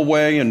hurtful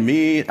way in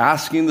me,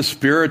 asking the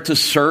Spirit to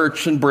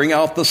search and bring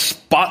out the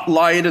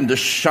spotlight and to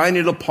shine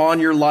it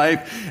upon your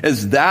life.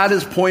 As that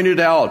is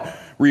pointed out,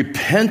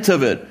 repent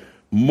of it,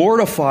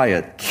 mortify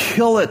it,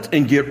 kill it,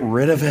 and get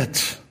rid of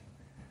it.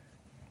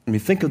 I mean,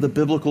 think of the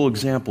biblical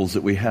examples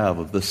that we have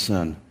of this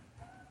sin.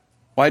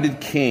 Why did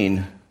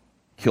Cain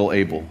kill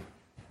Abel?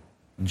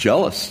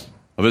 Jealous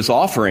of his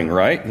offering,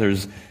 right?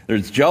 There's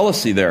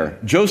jealousy there.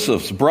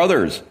 Joseph's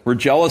brothers were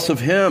jealous of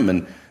him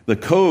and the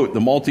coat,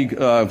 the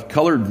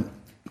multicolored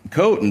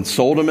coat, and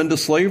sold him into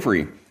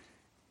slavery.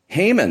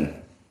 Haman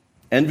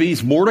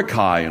envies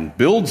Mordecai and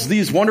builds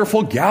these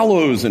wonderful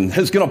gallows and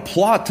is going to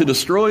plot to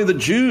destroy the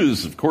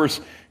Jews. Of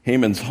course,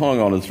 Haman's hung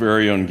on his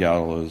very own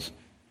gallows.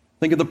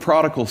 Think of the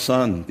prodigal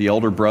son, the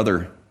elder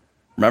brother.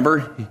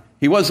 Remember,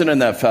 he wasn't in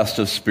that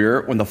festive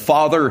spirit when the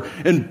father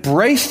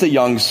embraced the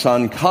young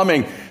son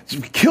coming,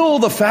 kill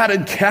the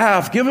fatted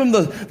calf, give him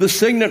the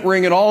signet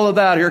ring and all of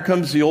that. Here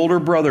comes the older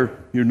brother.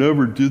 You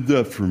never did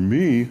that for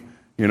me.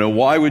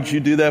 Why would you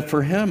do that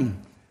for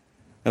him?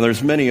 And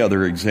there's many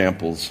other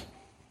examples.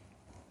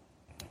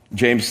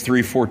 James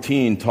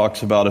 3:14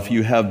 talks about if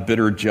you have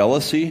bitter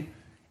jealousy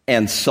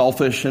and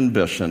selfish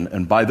ambition,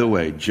 and by the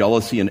way,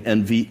 jealousy and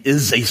envy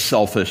is a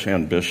selfish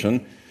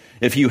ambition.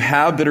 If you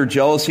have bitter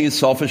jealousy and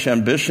selfish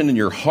ambition in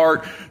your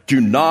heart,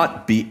 do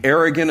not be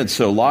arrogant and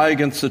so lie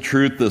against the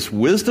truth. This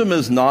wisdom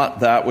is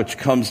not that which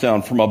comes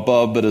down from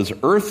above, but is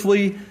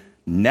earthly,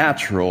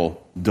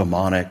 natural,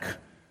 demonic.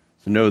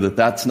 So know that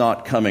that's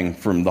not coming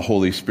from the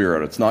Holy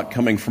Spirit. It's not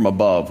coming from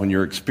above when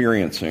you're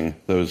experiencing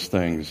those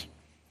things.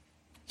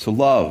 So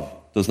love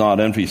does not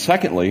envy.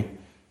 Secondly,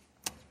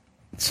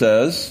 it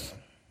says,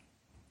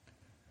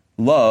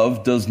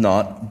 love does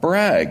not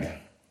brag.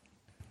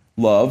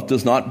 Love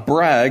does not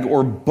brag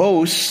or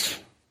boast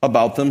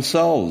about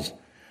themselves.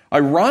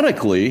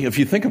 Ironically, if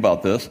you think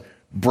about this,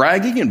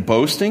 bragging and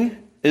boasting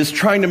is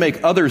trying to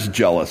make others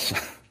jealous,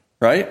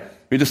 right?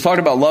 We just talked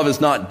about love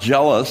is not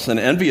jealous and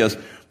envious,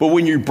 but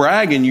when you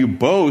brag and you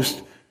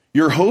boast,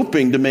 you're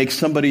hoping to make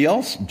somebody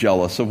else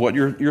jealous of what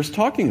you're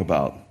talking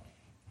about.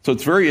 So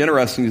it's very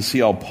interesting to see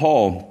how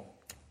Paul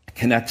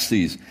connects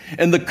these.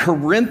 And the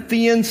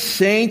Corinthian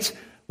saints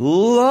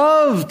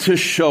love to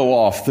show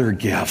off their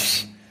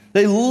gifts.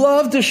 They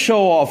love to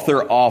show off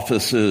their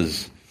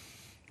offices.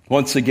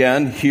 Once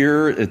again,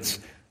 here it's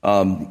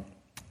only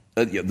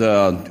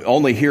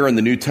here in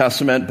the New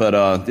Testament,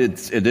 but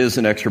it is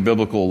an extra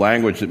biblical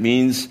language. It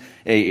means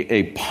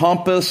a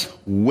pompous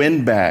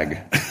windbag.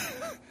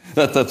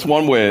 That's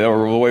one way,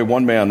 or the way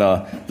one man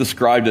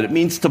described it. It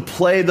means to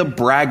play the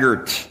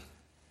braggart.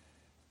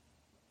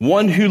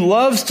 One who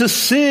loves to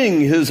sing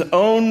his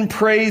own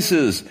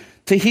praises,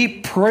 to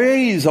heap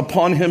praise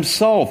upon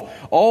himself,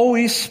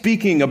 always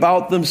speaking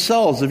about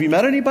themselves. Have you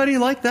met anybody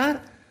like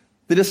that?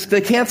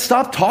 They can't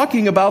stop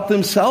talking about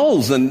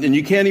themselves, and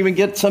you can't even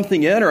get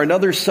something in or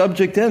another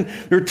subject in.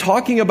 They're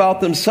talking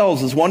about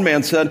themselves. As one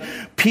man said,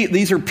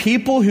 these are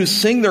people who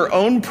sing their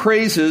own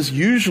praises,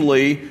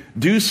 usually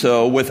do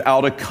so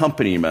without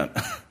accompaniment.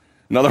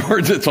 In other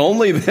words, it's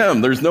only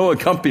them. There's no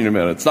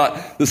accompaniment. It's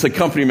not this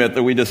accompaniment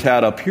that we just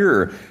had up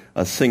here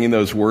singing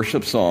those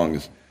worship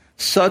songs.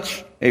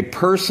 Such a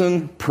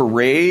person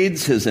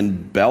parades his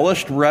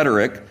embellished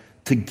rhetoric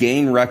to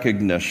gain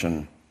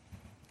recognition.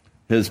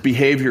 His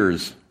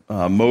behaviors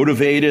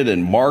motivated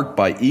and marked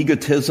by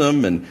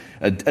egotism and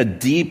a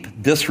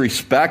deep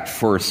disrespect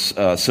for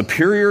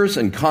superiors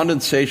and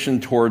condescension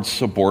towards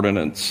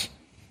subordinates.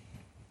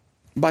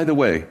 By the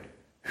way,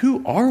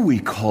 who are we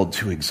called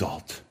to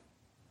exalt?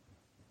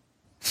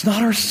 It's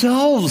not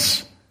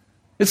ourselves.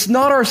 It's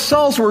not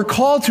ourselves. We're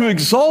called to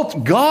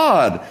exalt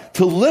God,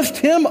 to lift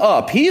Him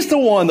up. He's the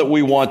one that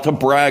we want to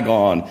brag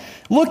on.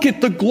 Look at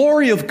the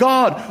glory of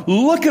God.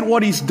 Look at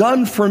what He's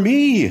done for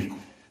me.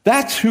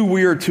 That's who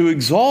we are to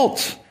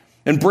exalt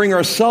and bring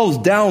ourselves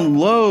down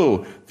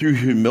low through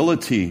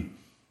humility.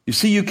 You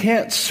see, you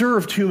can't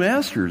serve two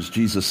masters,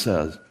 Jesus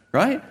says,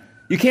 right?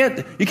 You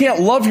can't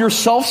love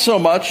yourself so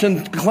much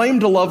and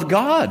claim to love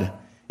God.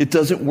 It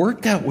doesn't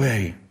work that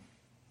way.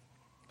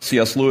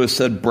 C.S. Lewis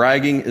said,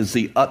 bragging is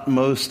the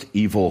utmost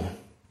evil.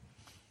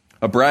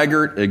 A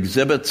braggart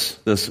exhibits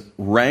this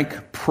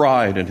rank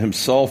pride in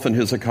himself and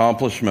his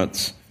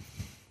accomplishments.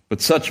 But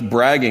such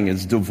bragging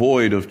is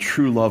devoid of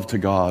true love to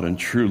God and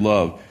true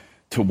love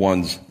to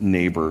one's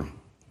neighbor.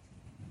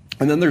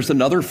 And then there's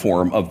another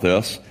form of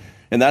this,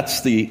 and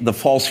that's the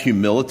false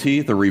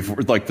humility.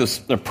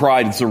 The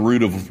pride is the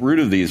root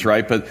of these,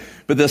 right? But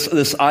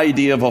this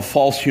idea of a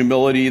false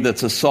humility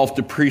that's a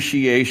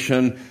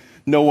self-depreciation.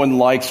 No one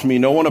likes me.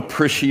 No one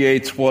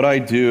appreciates what I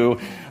do.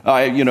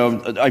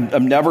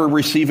 I'm never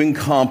receiving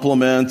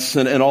compliments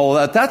and all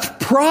of that.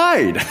 That's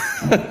pride.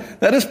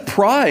 That is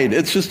pride.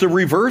 It's just a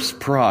reverse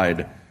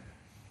pride.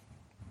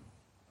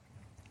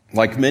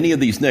 Like many of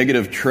these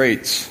negative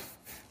traits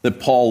that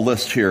Paul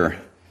lists here,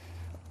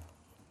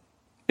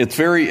 it's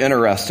very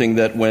interesting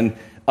that when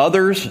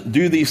others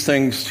do these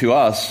things to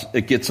us,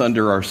 it gets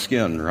under our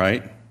skin,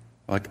 right?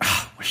 Like,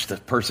 I wish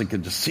that person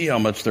could just see how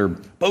much they're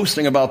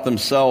boasting about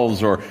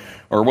themselves or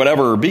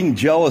whatever, or being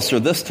jealous or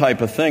this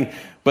type of thing.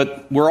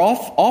 But we're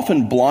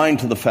often blind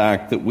to the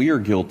fact that we are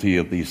guilty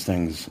of these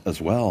things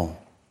as well.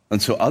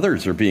 And so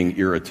others are being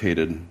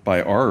irritated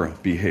by our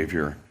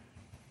behavior.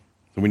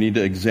 So we need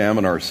to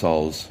examine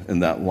ourselves in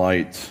that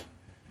light.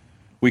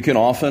 We can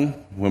often,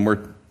 when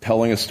we're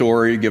telling a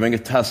story, giving a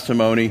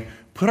testimony,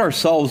 put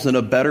ourselves in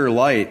a better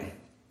light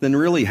than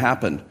really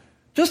happened.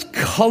 Just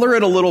color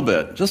it a little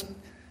bit. Just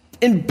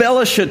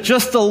embellish it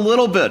just a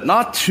little bit.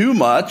 Not too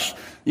much,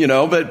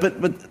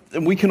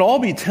 but we can all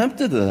be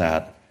tempted to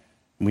that.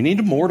 We need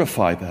to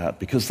mortify that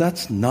because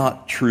that's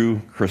not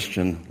true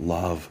Christian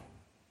love.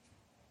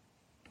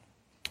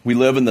 We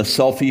live in the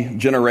selfie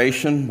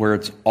generation where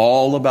it's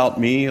all about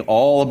me,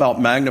 all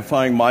about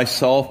magnifying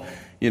myself,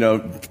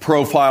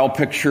 profile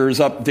pictures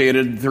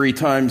updated 3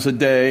 times a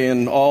day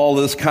and all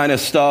this kind of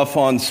stuff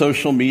on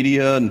social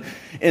media and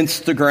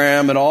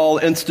Instagram and all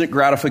instant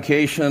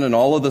gratification and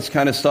all of this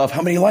kind of stuff.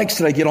 How many likes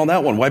did I get on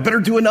that one? Well, I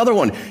better do another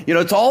one.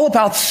 It's all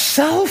about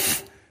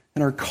self,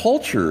 and our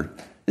culture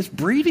is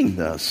breeding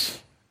this.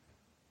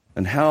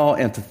 And how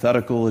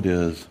antithetical it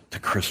is to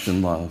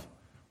Christian love.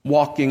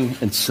 Walking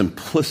in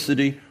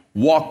simplicity,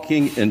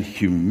 walking in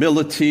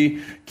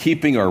humility,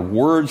 keeping our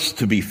words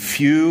to be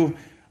few,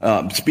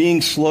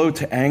 being slow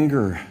to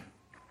anger.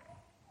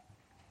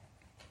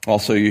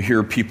 Also, you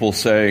hear people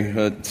say,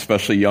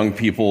 especially young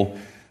people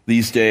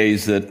these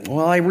days, that,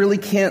 I really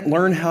can't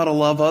learn how to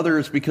love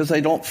others because I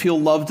don't feel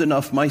loved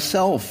enough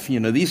myself.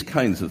 These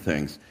kinds of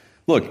things.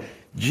 Look,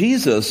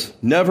 Jesus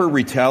never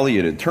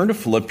retaliated. Turn to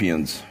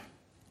Philippians.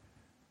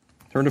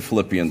 Turn to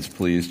Philippians,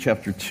 please,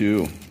 chapter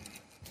 2.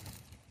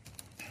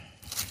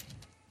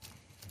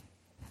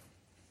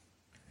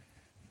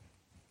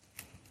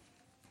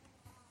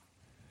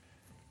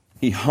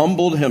 He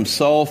humbled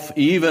himself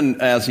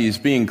even as he's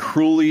being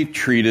cruelly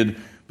treated,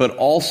 but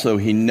also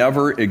he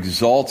never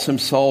exalts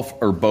himself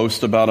or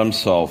boasts about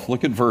himself.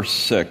 Look at verse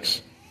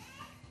 6,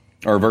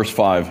 or verse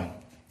 5.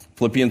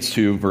 Philippians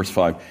 2, verse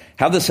 5.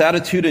 Have this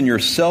attitude in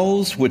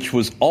yourselves, which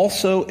was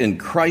also in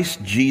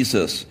Christ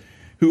Jesus,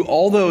 who,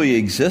 although he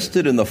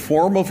existed in the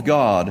form of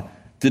God,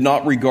 did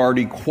not regard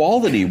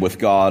equality with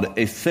God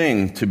a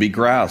thing to be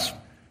grasped,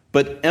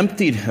 but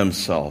emptied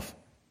himself,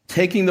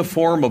 taking the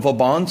form of a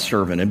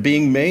bondservant and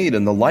being made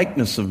in the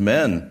likeness of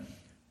men.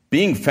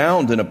 Being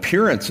found in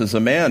appearance as a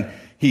man,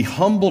 he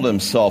humbled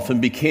himself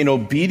and became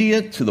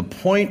obedient to the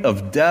point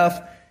of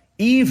death,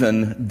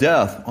 even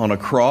death on a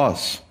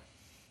cross.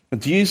 But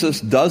Jesus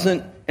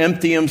doesn't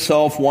empty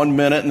himself 1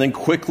 minute and then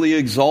quickly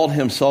exalt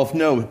himself.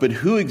 No, but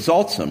who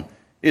exalts him?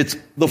 It's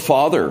the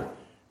Father,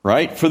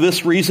 right? For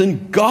this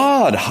reason,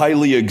 God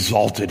highly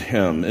exalted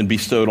him and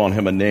bestowed on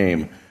him a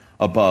name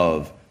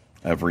above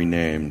every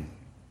name.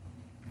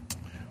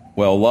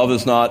 Well, love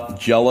is not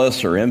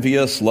jealous or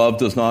envious. Love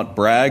does not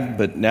brag.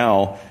 But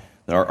now,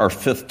 our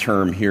 5th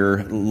term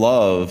here,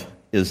 love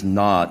is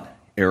not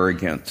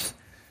arrogant.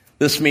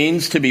 This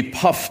means to be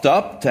puffed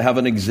up, to have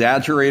an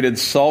exaggerated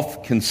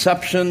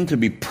self-conception, to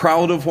be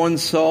proud of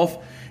oneself.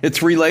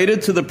 It's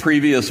related to the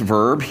previous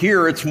verb.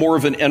 Here, it's more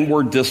of an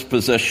inward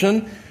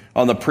disposition.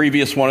 On the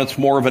previous one, it's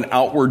more of an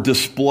outward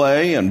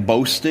display and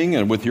boasting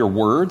and with your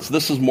words.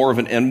 This is more of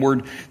an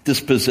inward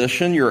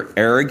disposition. You're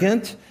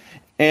arrogant.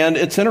 And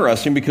it's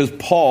interesting because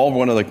Paul,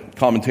 one of the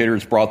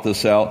commentators brought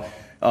this out,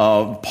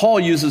 Paul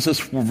uses this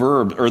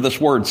verb or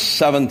this word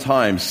 7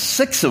 times.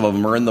 6 of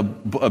them are in the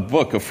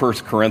book of 1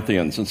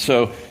 Corinthians. And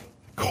so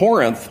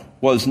Corinth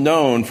was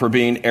known for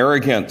being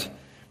arrogant.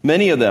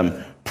 Many of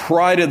them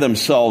prided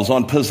themselves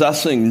on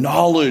possessing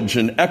knowledge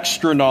and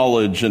extra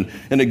knowledge and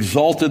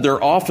exalted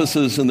their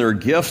offices and their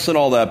gifts and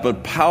all that.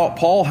 But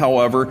Paul,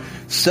 however,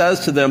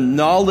 says to them,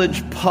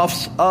 knowledge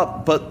puffs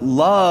up, but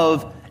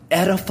love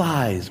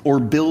edifies or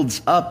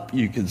builds up,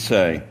 you could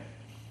say.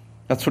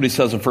 That's what he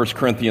says in 1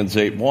 Corinthians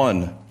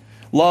 8:1.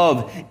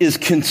 Love is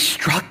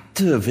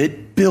constructive.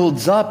 It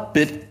builds up.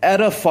 It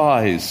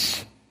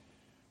edifies.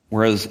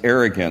 Whereas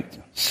arrogant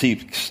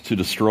seeks to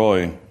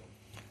destroy.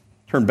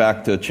 Turn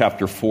back to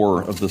chapter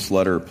 4 of this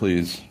letter,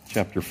 please.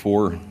 Chapter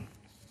 4.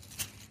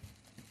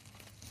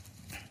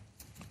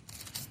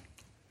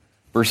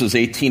 Verses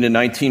 18 and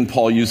 19,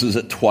 Paul uses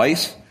it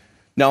twice.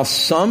 Now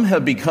some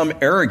have become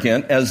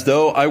arrogant as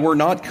though I were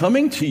not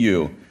coming to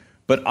you.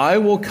 But I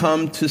will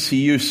come to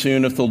see you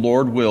soon if the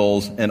Lord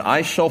wills, and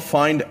I shall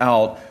find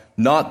out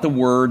not the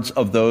words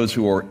of those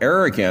who are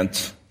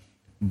arrogant,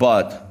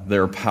 but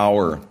their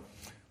power.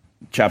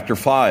 Chapter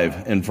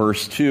 5 and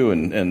verse 2,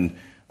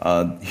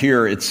 and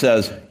here it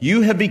says,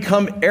 you have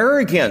become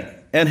arrogant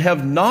and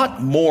have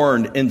not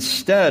mourned.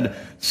 Instead,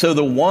 so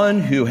the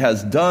one who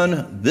has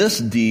done this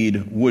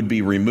deed would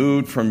be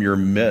removed from your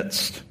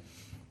midst.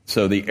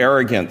 So the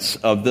arrogance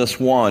of this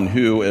one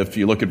who, if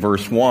you look at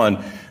verse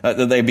 1,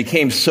 they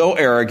became so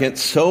arrogant,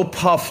 so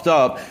puffed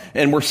up,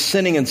 and were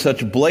sinning in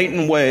such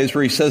blatant ways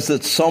where he says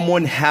that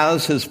someone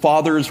has his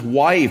father's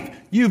wife.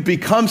 You've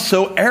become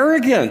so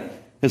arrogant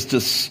as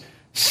to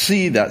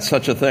see that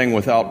such a thing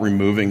without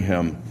removing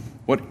him.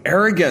 What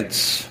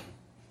arrogance!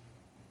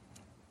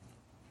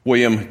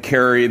 William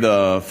Carey,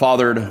 the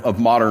father of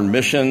modern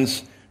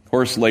missions, of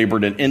course,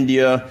 labored in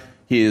India.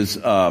 His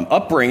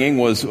upbringing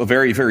was a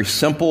very, very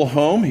simple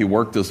home. He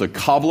worked as a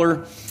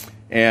cobbler,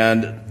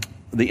 and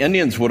the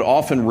Indians would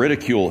often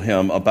ridicule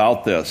him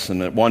about this.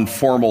 And at one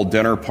formal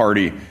dinner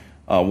party,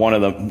 one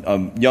of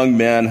the young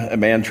men, a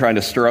man trying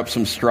to stir up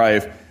some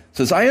strife,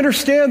 says, "I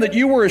understand that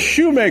you were a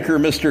shoemaker,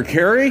 Mr.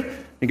 Carey."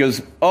 He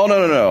goes, "Oh,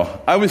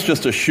 no. I was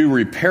just a shoe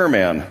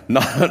repairman,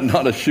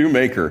 not a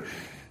shoemaker."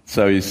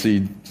 So you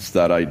see just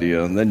that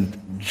idea. And then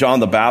John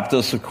the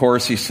Baptist, of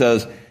course, he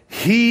says,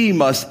 "He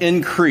must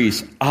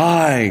increase,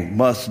 I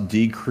must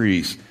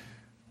decrease."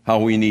 How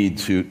we need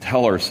to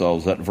tell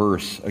ourselves that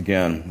verse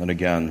again and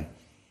again.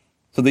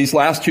 So these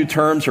last two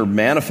terms are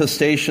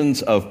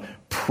manifestations of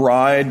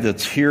pride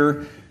that's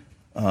here.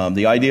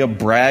 The idea of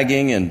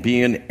bragging and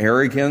being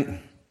arrogant.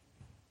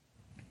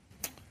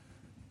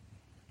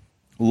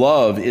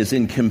 Love is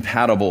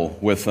incompatible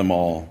with them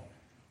all.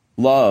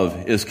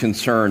 Love is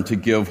concerned to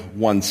give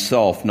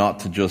oneself,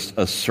 not to just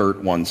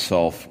assert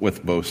oneself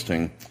with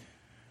boasting.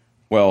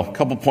 Well, a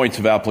couple points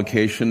of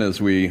application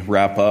as we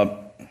wrap up.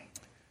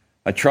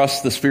 I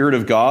trust the Spirit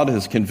of God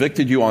has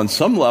convicted you on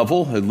some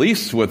level, at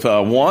least with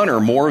one or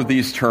more of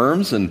these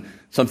terms, and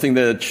something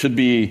that should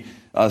be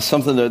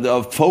something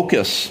of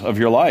focus of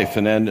your life.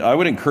 And I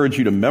would encourage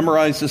you to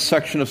memorize this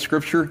section of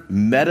Scripture,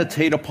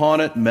 meditate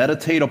upon it,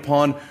 meditate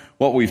upon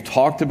what we've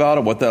talked about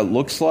and what that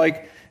looks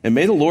like. And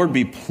may the Lord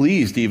be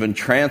pleased to even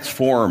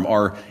transform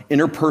our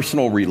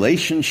interpersonal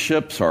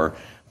relationships, our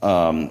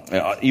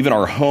even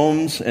our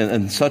homes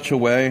in such a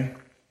way.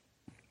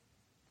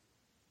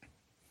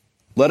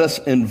 Let us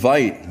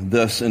invite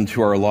this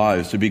into our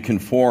lives to be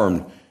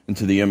conformed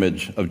into the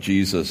image of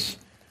Jesus.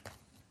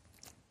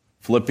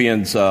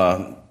 Philippians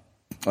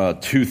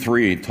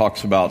 2:3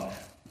 talks about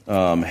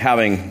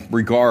having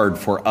regard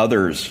for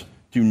others.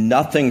 Do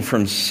nothing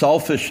from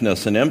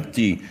selfishness and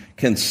empty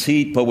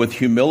conceit, but with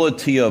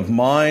humility of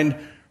mind,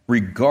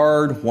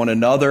 regard one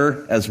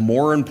another as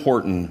more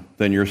important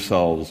than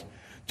yourselves.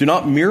 Do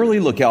not merely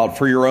look out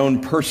for your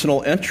own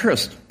personal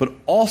interest, but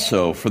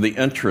also for the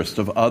interest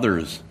of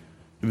others.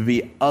 To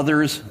be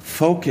others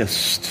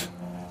focused,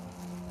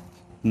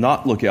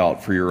 not look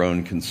out for your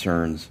own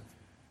concerns.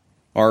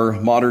 Our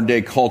modern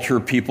day culture,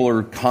 people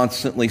are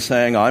constantly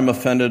saying, I'm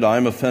offended,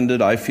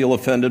 I feel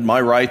offended, my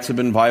rights have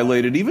been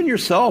violated, even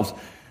yourselves.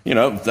 You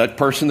know, that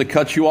person that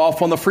cut you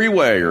off on the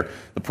freeway, or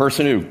the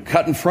person who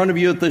cut in front of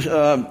you at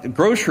the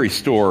grocery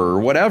store,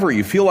 or whatever.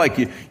 You feel like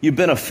you've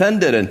been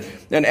offended.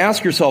 And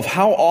ask yourself,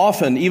 how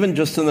often, even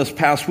just in this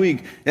past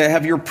week,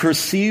 have your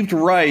perceived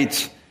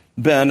rights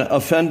been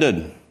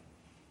offended?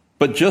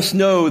 But just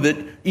know that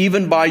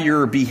even by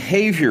your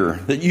behavior,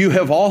 that you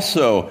have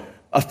also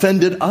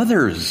offended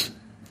others.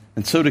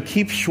 And so to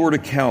keep short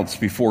accounts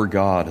before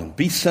God and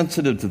be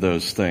sensitive to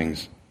those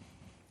things.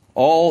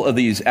 All of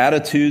these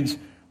attitudes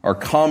are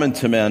common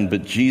to men,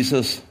 but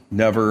Jesus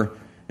never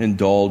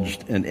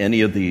indulged in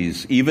any of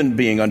these. Even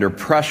being under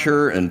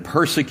pressure and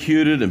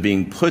persecuted and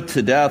being put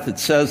to death, it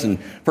says in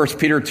 1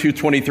 Peter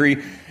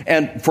 2:23,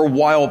 and for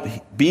while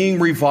being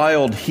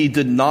reviled, he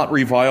did not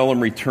revile in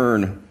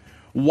return.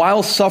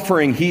 While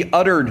suffering, he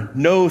uttered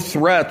no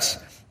threats,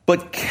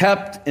 but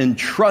kept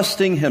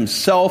entrusting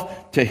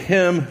himself to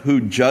him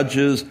who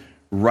judges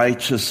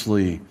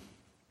righteously.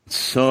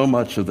 So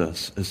much of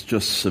this is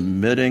just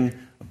submitting,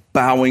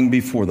 bowing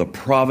before the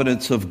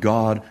providence of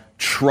God,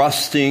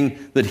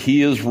 trusting that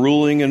he is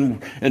ruling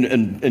and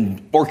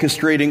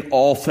orchestrating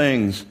all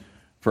things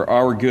for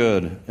our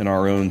good and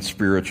our own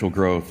spiritual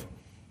growth.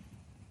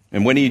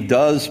 And when he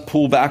does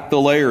pull back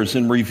the layers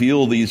and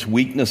reveal these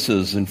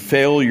weaknesses and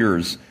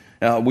failures,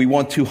 we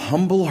want to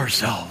humble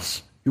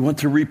ourselves. We want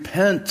to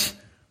repent.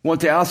 We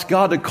want to ask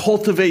God to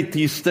cultivate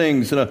these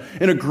things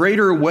in a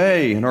greater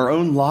way in our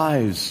own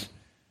lives,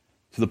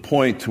 to the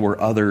point to where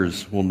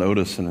others will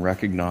notice and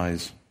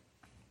recognize.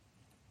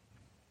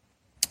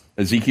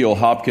 Ezekiel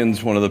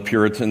Hopkins, one of the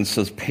Puritans,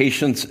 says,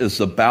 patience is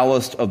the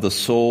ballast of the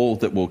soul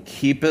that will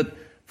keep it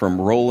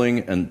from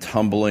rolling and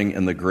tumbling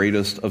in the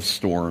greatest of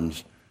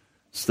storms.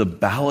 It's the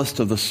ballast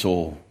of the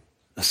soul.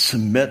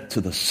 Submit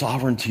to the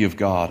sovereignty of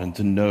God and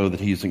to know that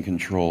he's in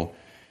control.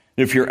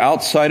 And if you're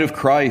outside of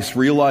Christ,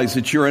 realize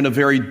that you're in a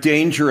very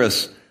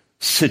dangerous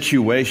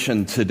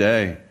situation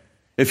today.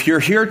 If you're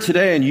here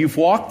today and you've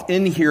walked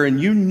in here and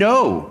you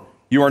know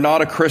you are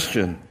not a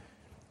Christian,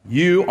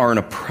 you are on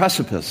a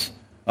precipice,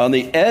 on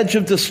the edge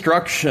of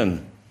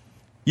destruction.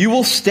 You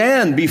will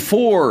stand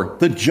before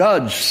the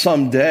judge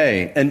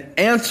someday and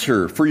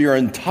answer for your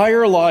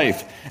entire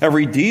life,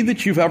 every deed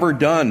that you've ever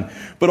done.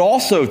 But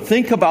also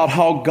think about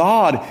how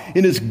God,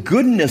 in his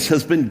goodness,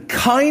 has been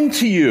kind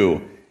to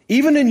you,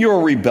 even in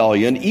your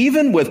rebellion,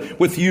 even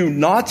with you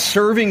not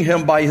serving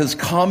him by his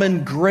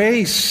common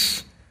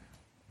grace.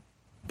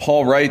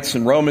 Paul writes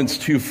in Romans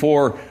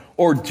 2:4,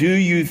 or do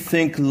you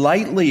think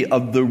lightly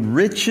of the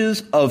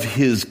riches of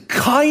his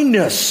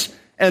kindness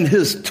and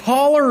his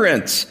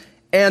tolerance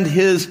and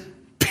his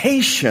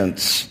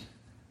patience,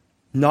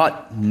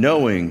 not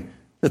knowing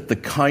that the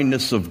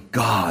kindness of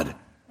God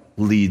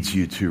leads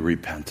you to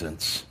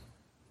repentance?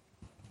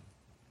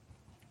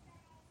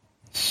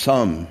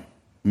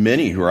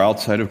 Many who are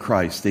outside of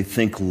Christ, they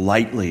think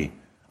lightly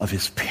of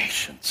his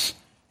patience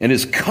and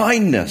his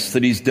kindness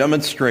that he's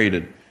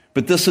demonstrated.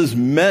 But this is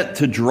meant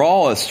to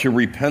draw us to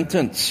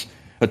repentance,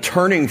 a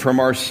turning from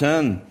our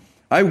sin.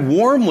 I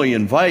warmly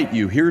invite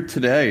you here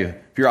today,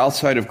 if you're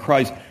outside of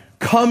Christ,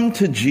 come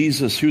to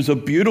Jesus, who's a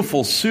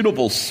beautiful,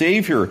 suitable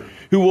Savior,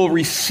 who will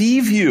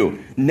receive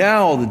you.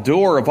 Now the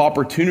door of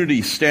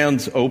opportunity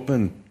stands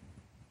open.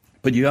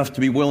 But you have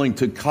to be willing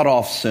to cut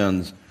off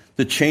sins,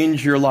 to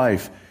change your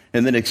life,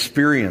 and then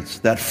experience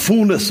that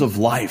fullness of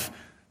life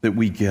that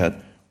we get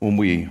when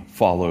we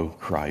follow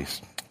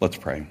Christ. Let's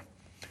pray.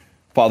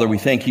 Father, we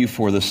thank you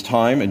for this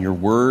time and your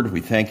word.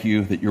 We thank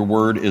you that your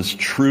word is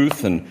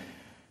truth, and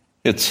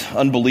it's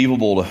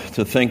unbelievable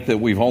to think that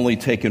we've only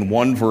taken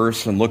one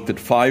verse and looked at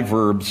 5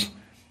 verbs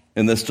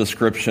in this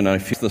description, and I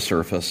feel the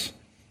surface.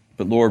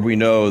 But Lord, we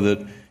know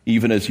that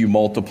even as you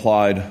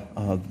multiplied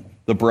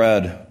the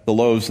bread, the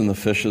loaves, and the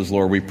fishes,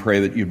 Lord, we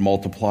pray that you'd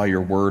multiply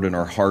your word in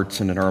our hearts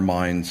and in our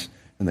minds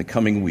in the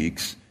coming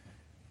weeks.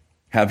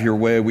 Have your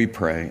way, we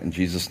pray. In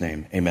Jesus'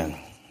 name, amen.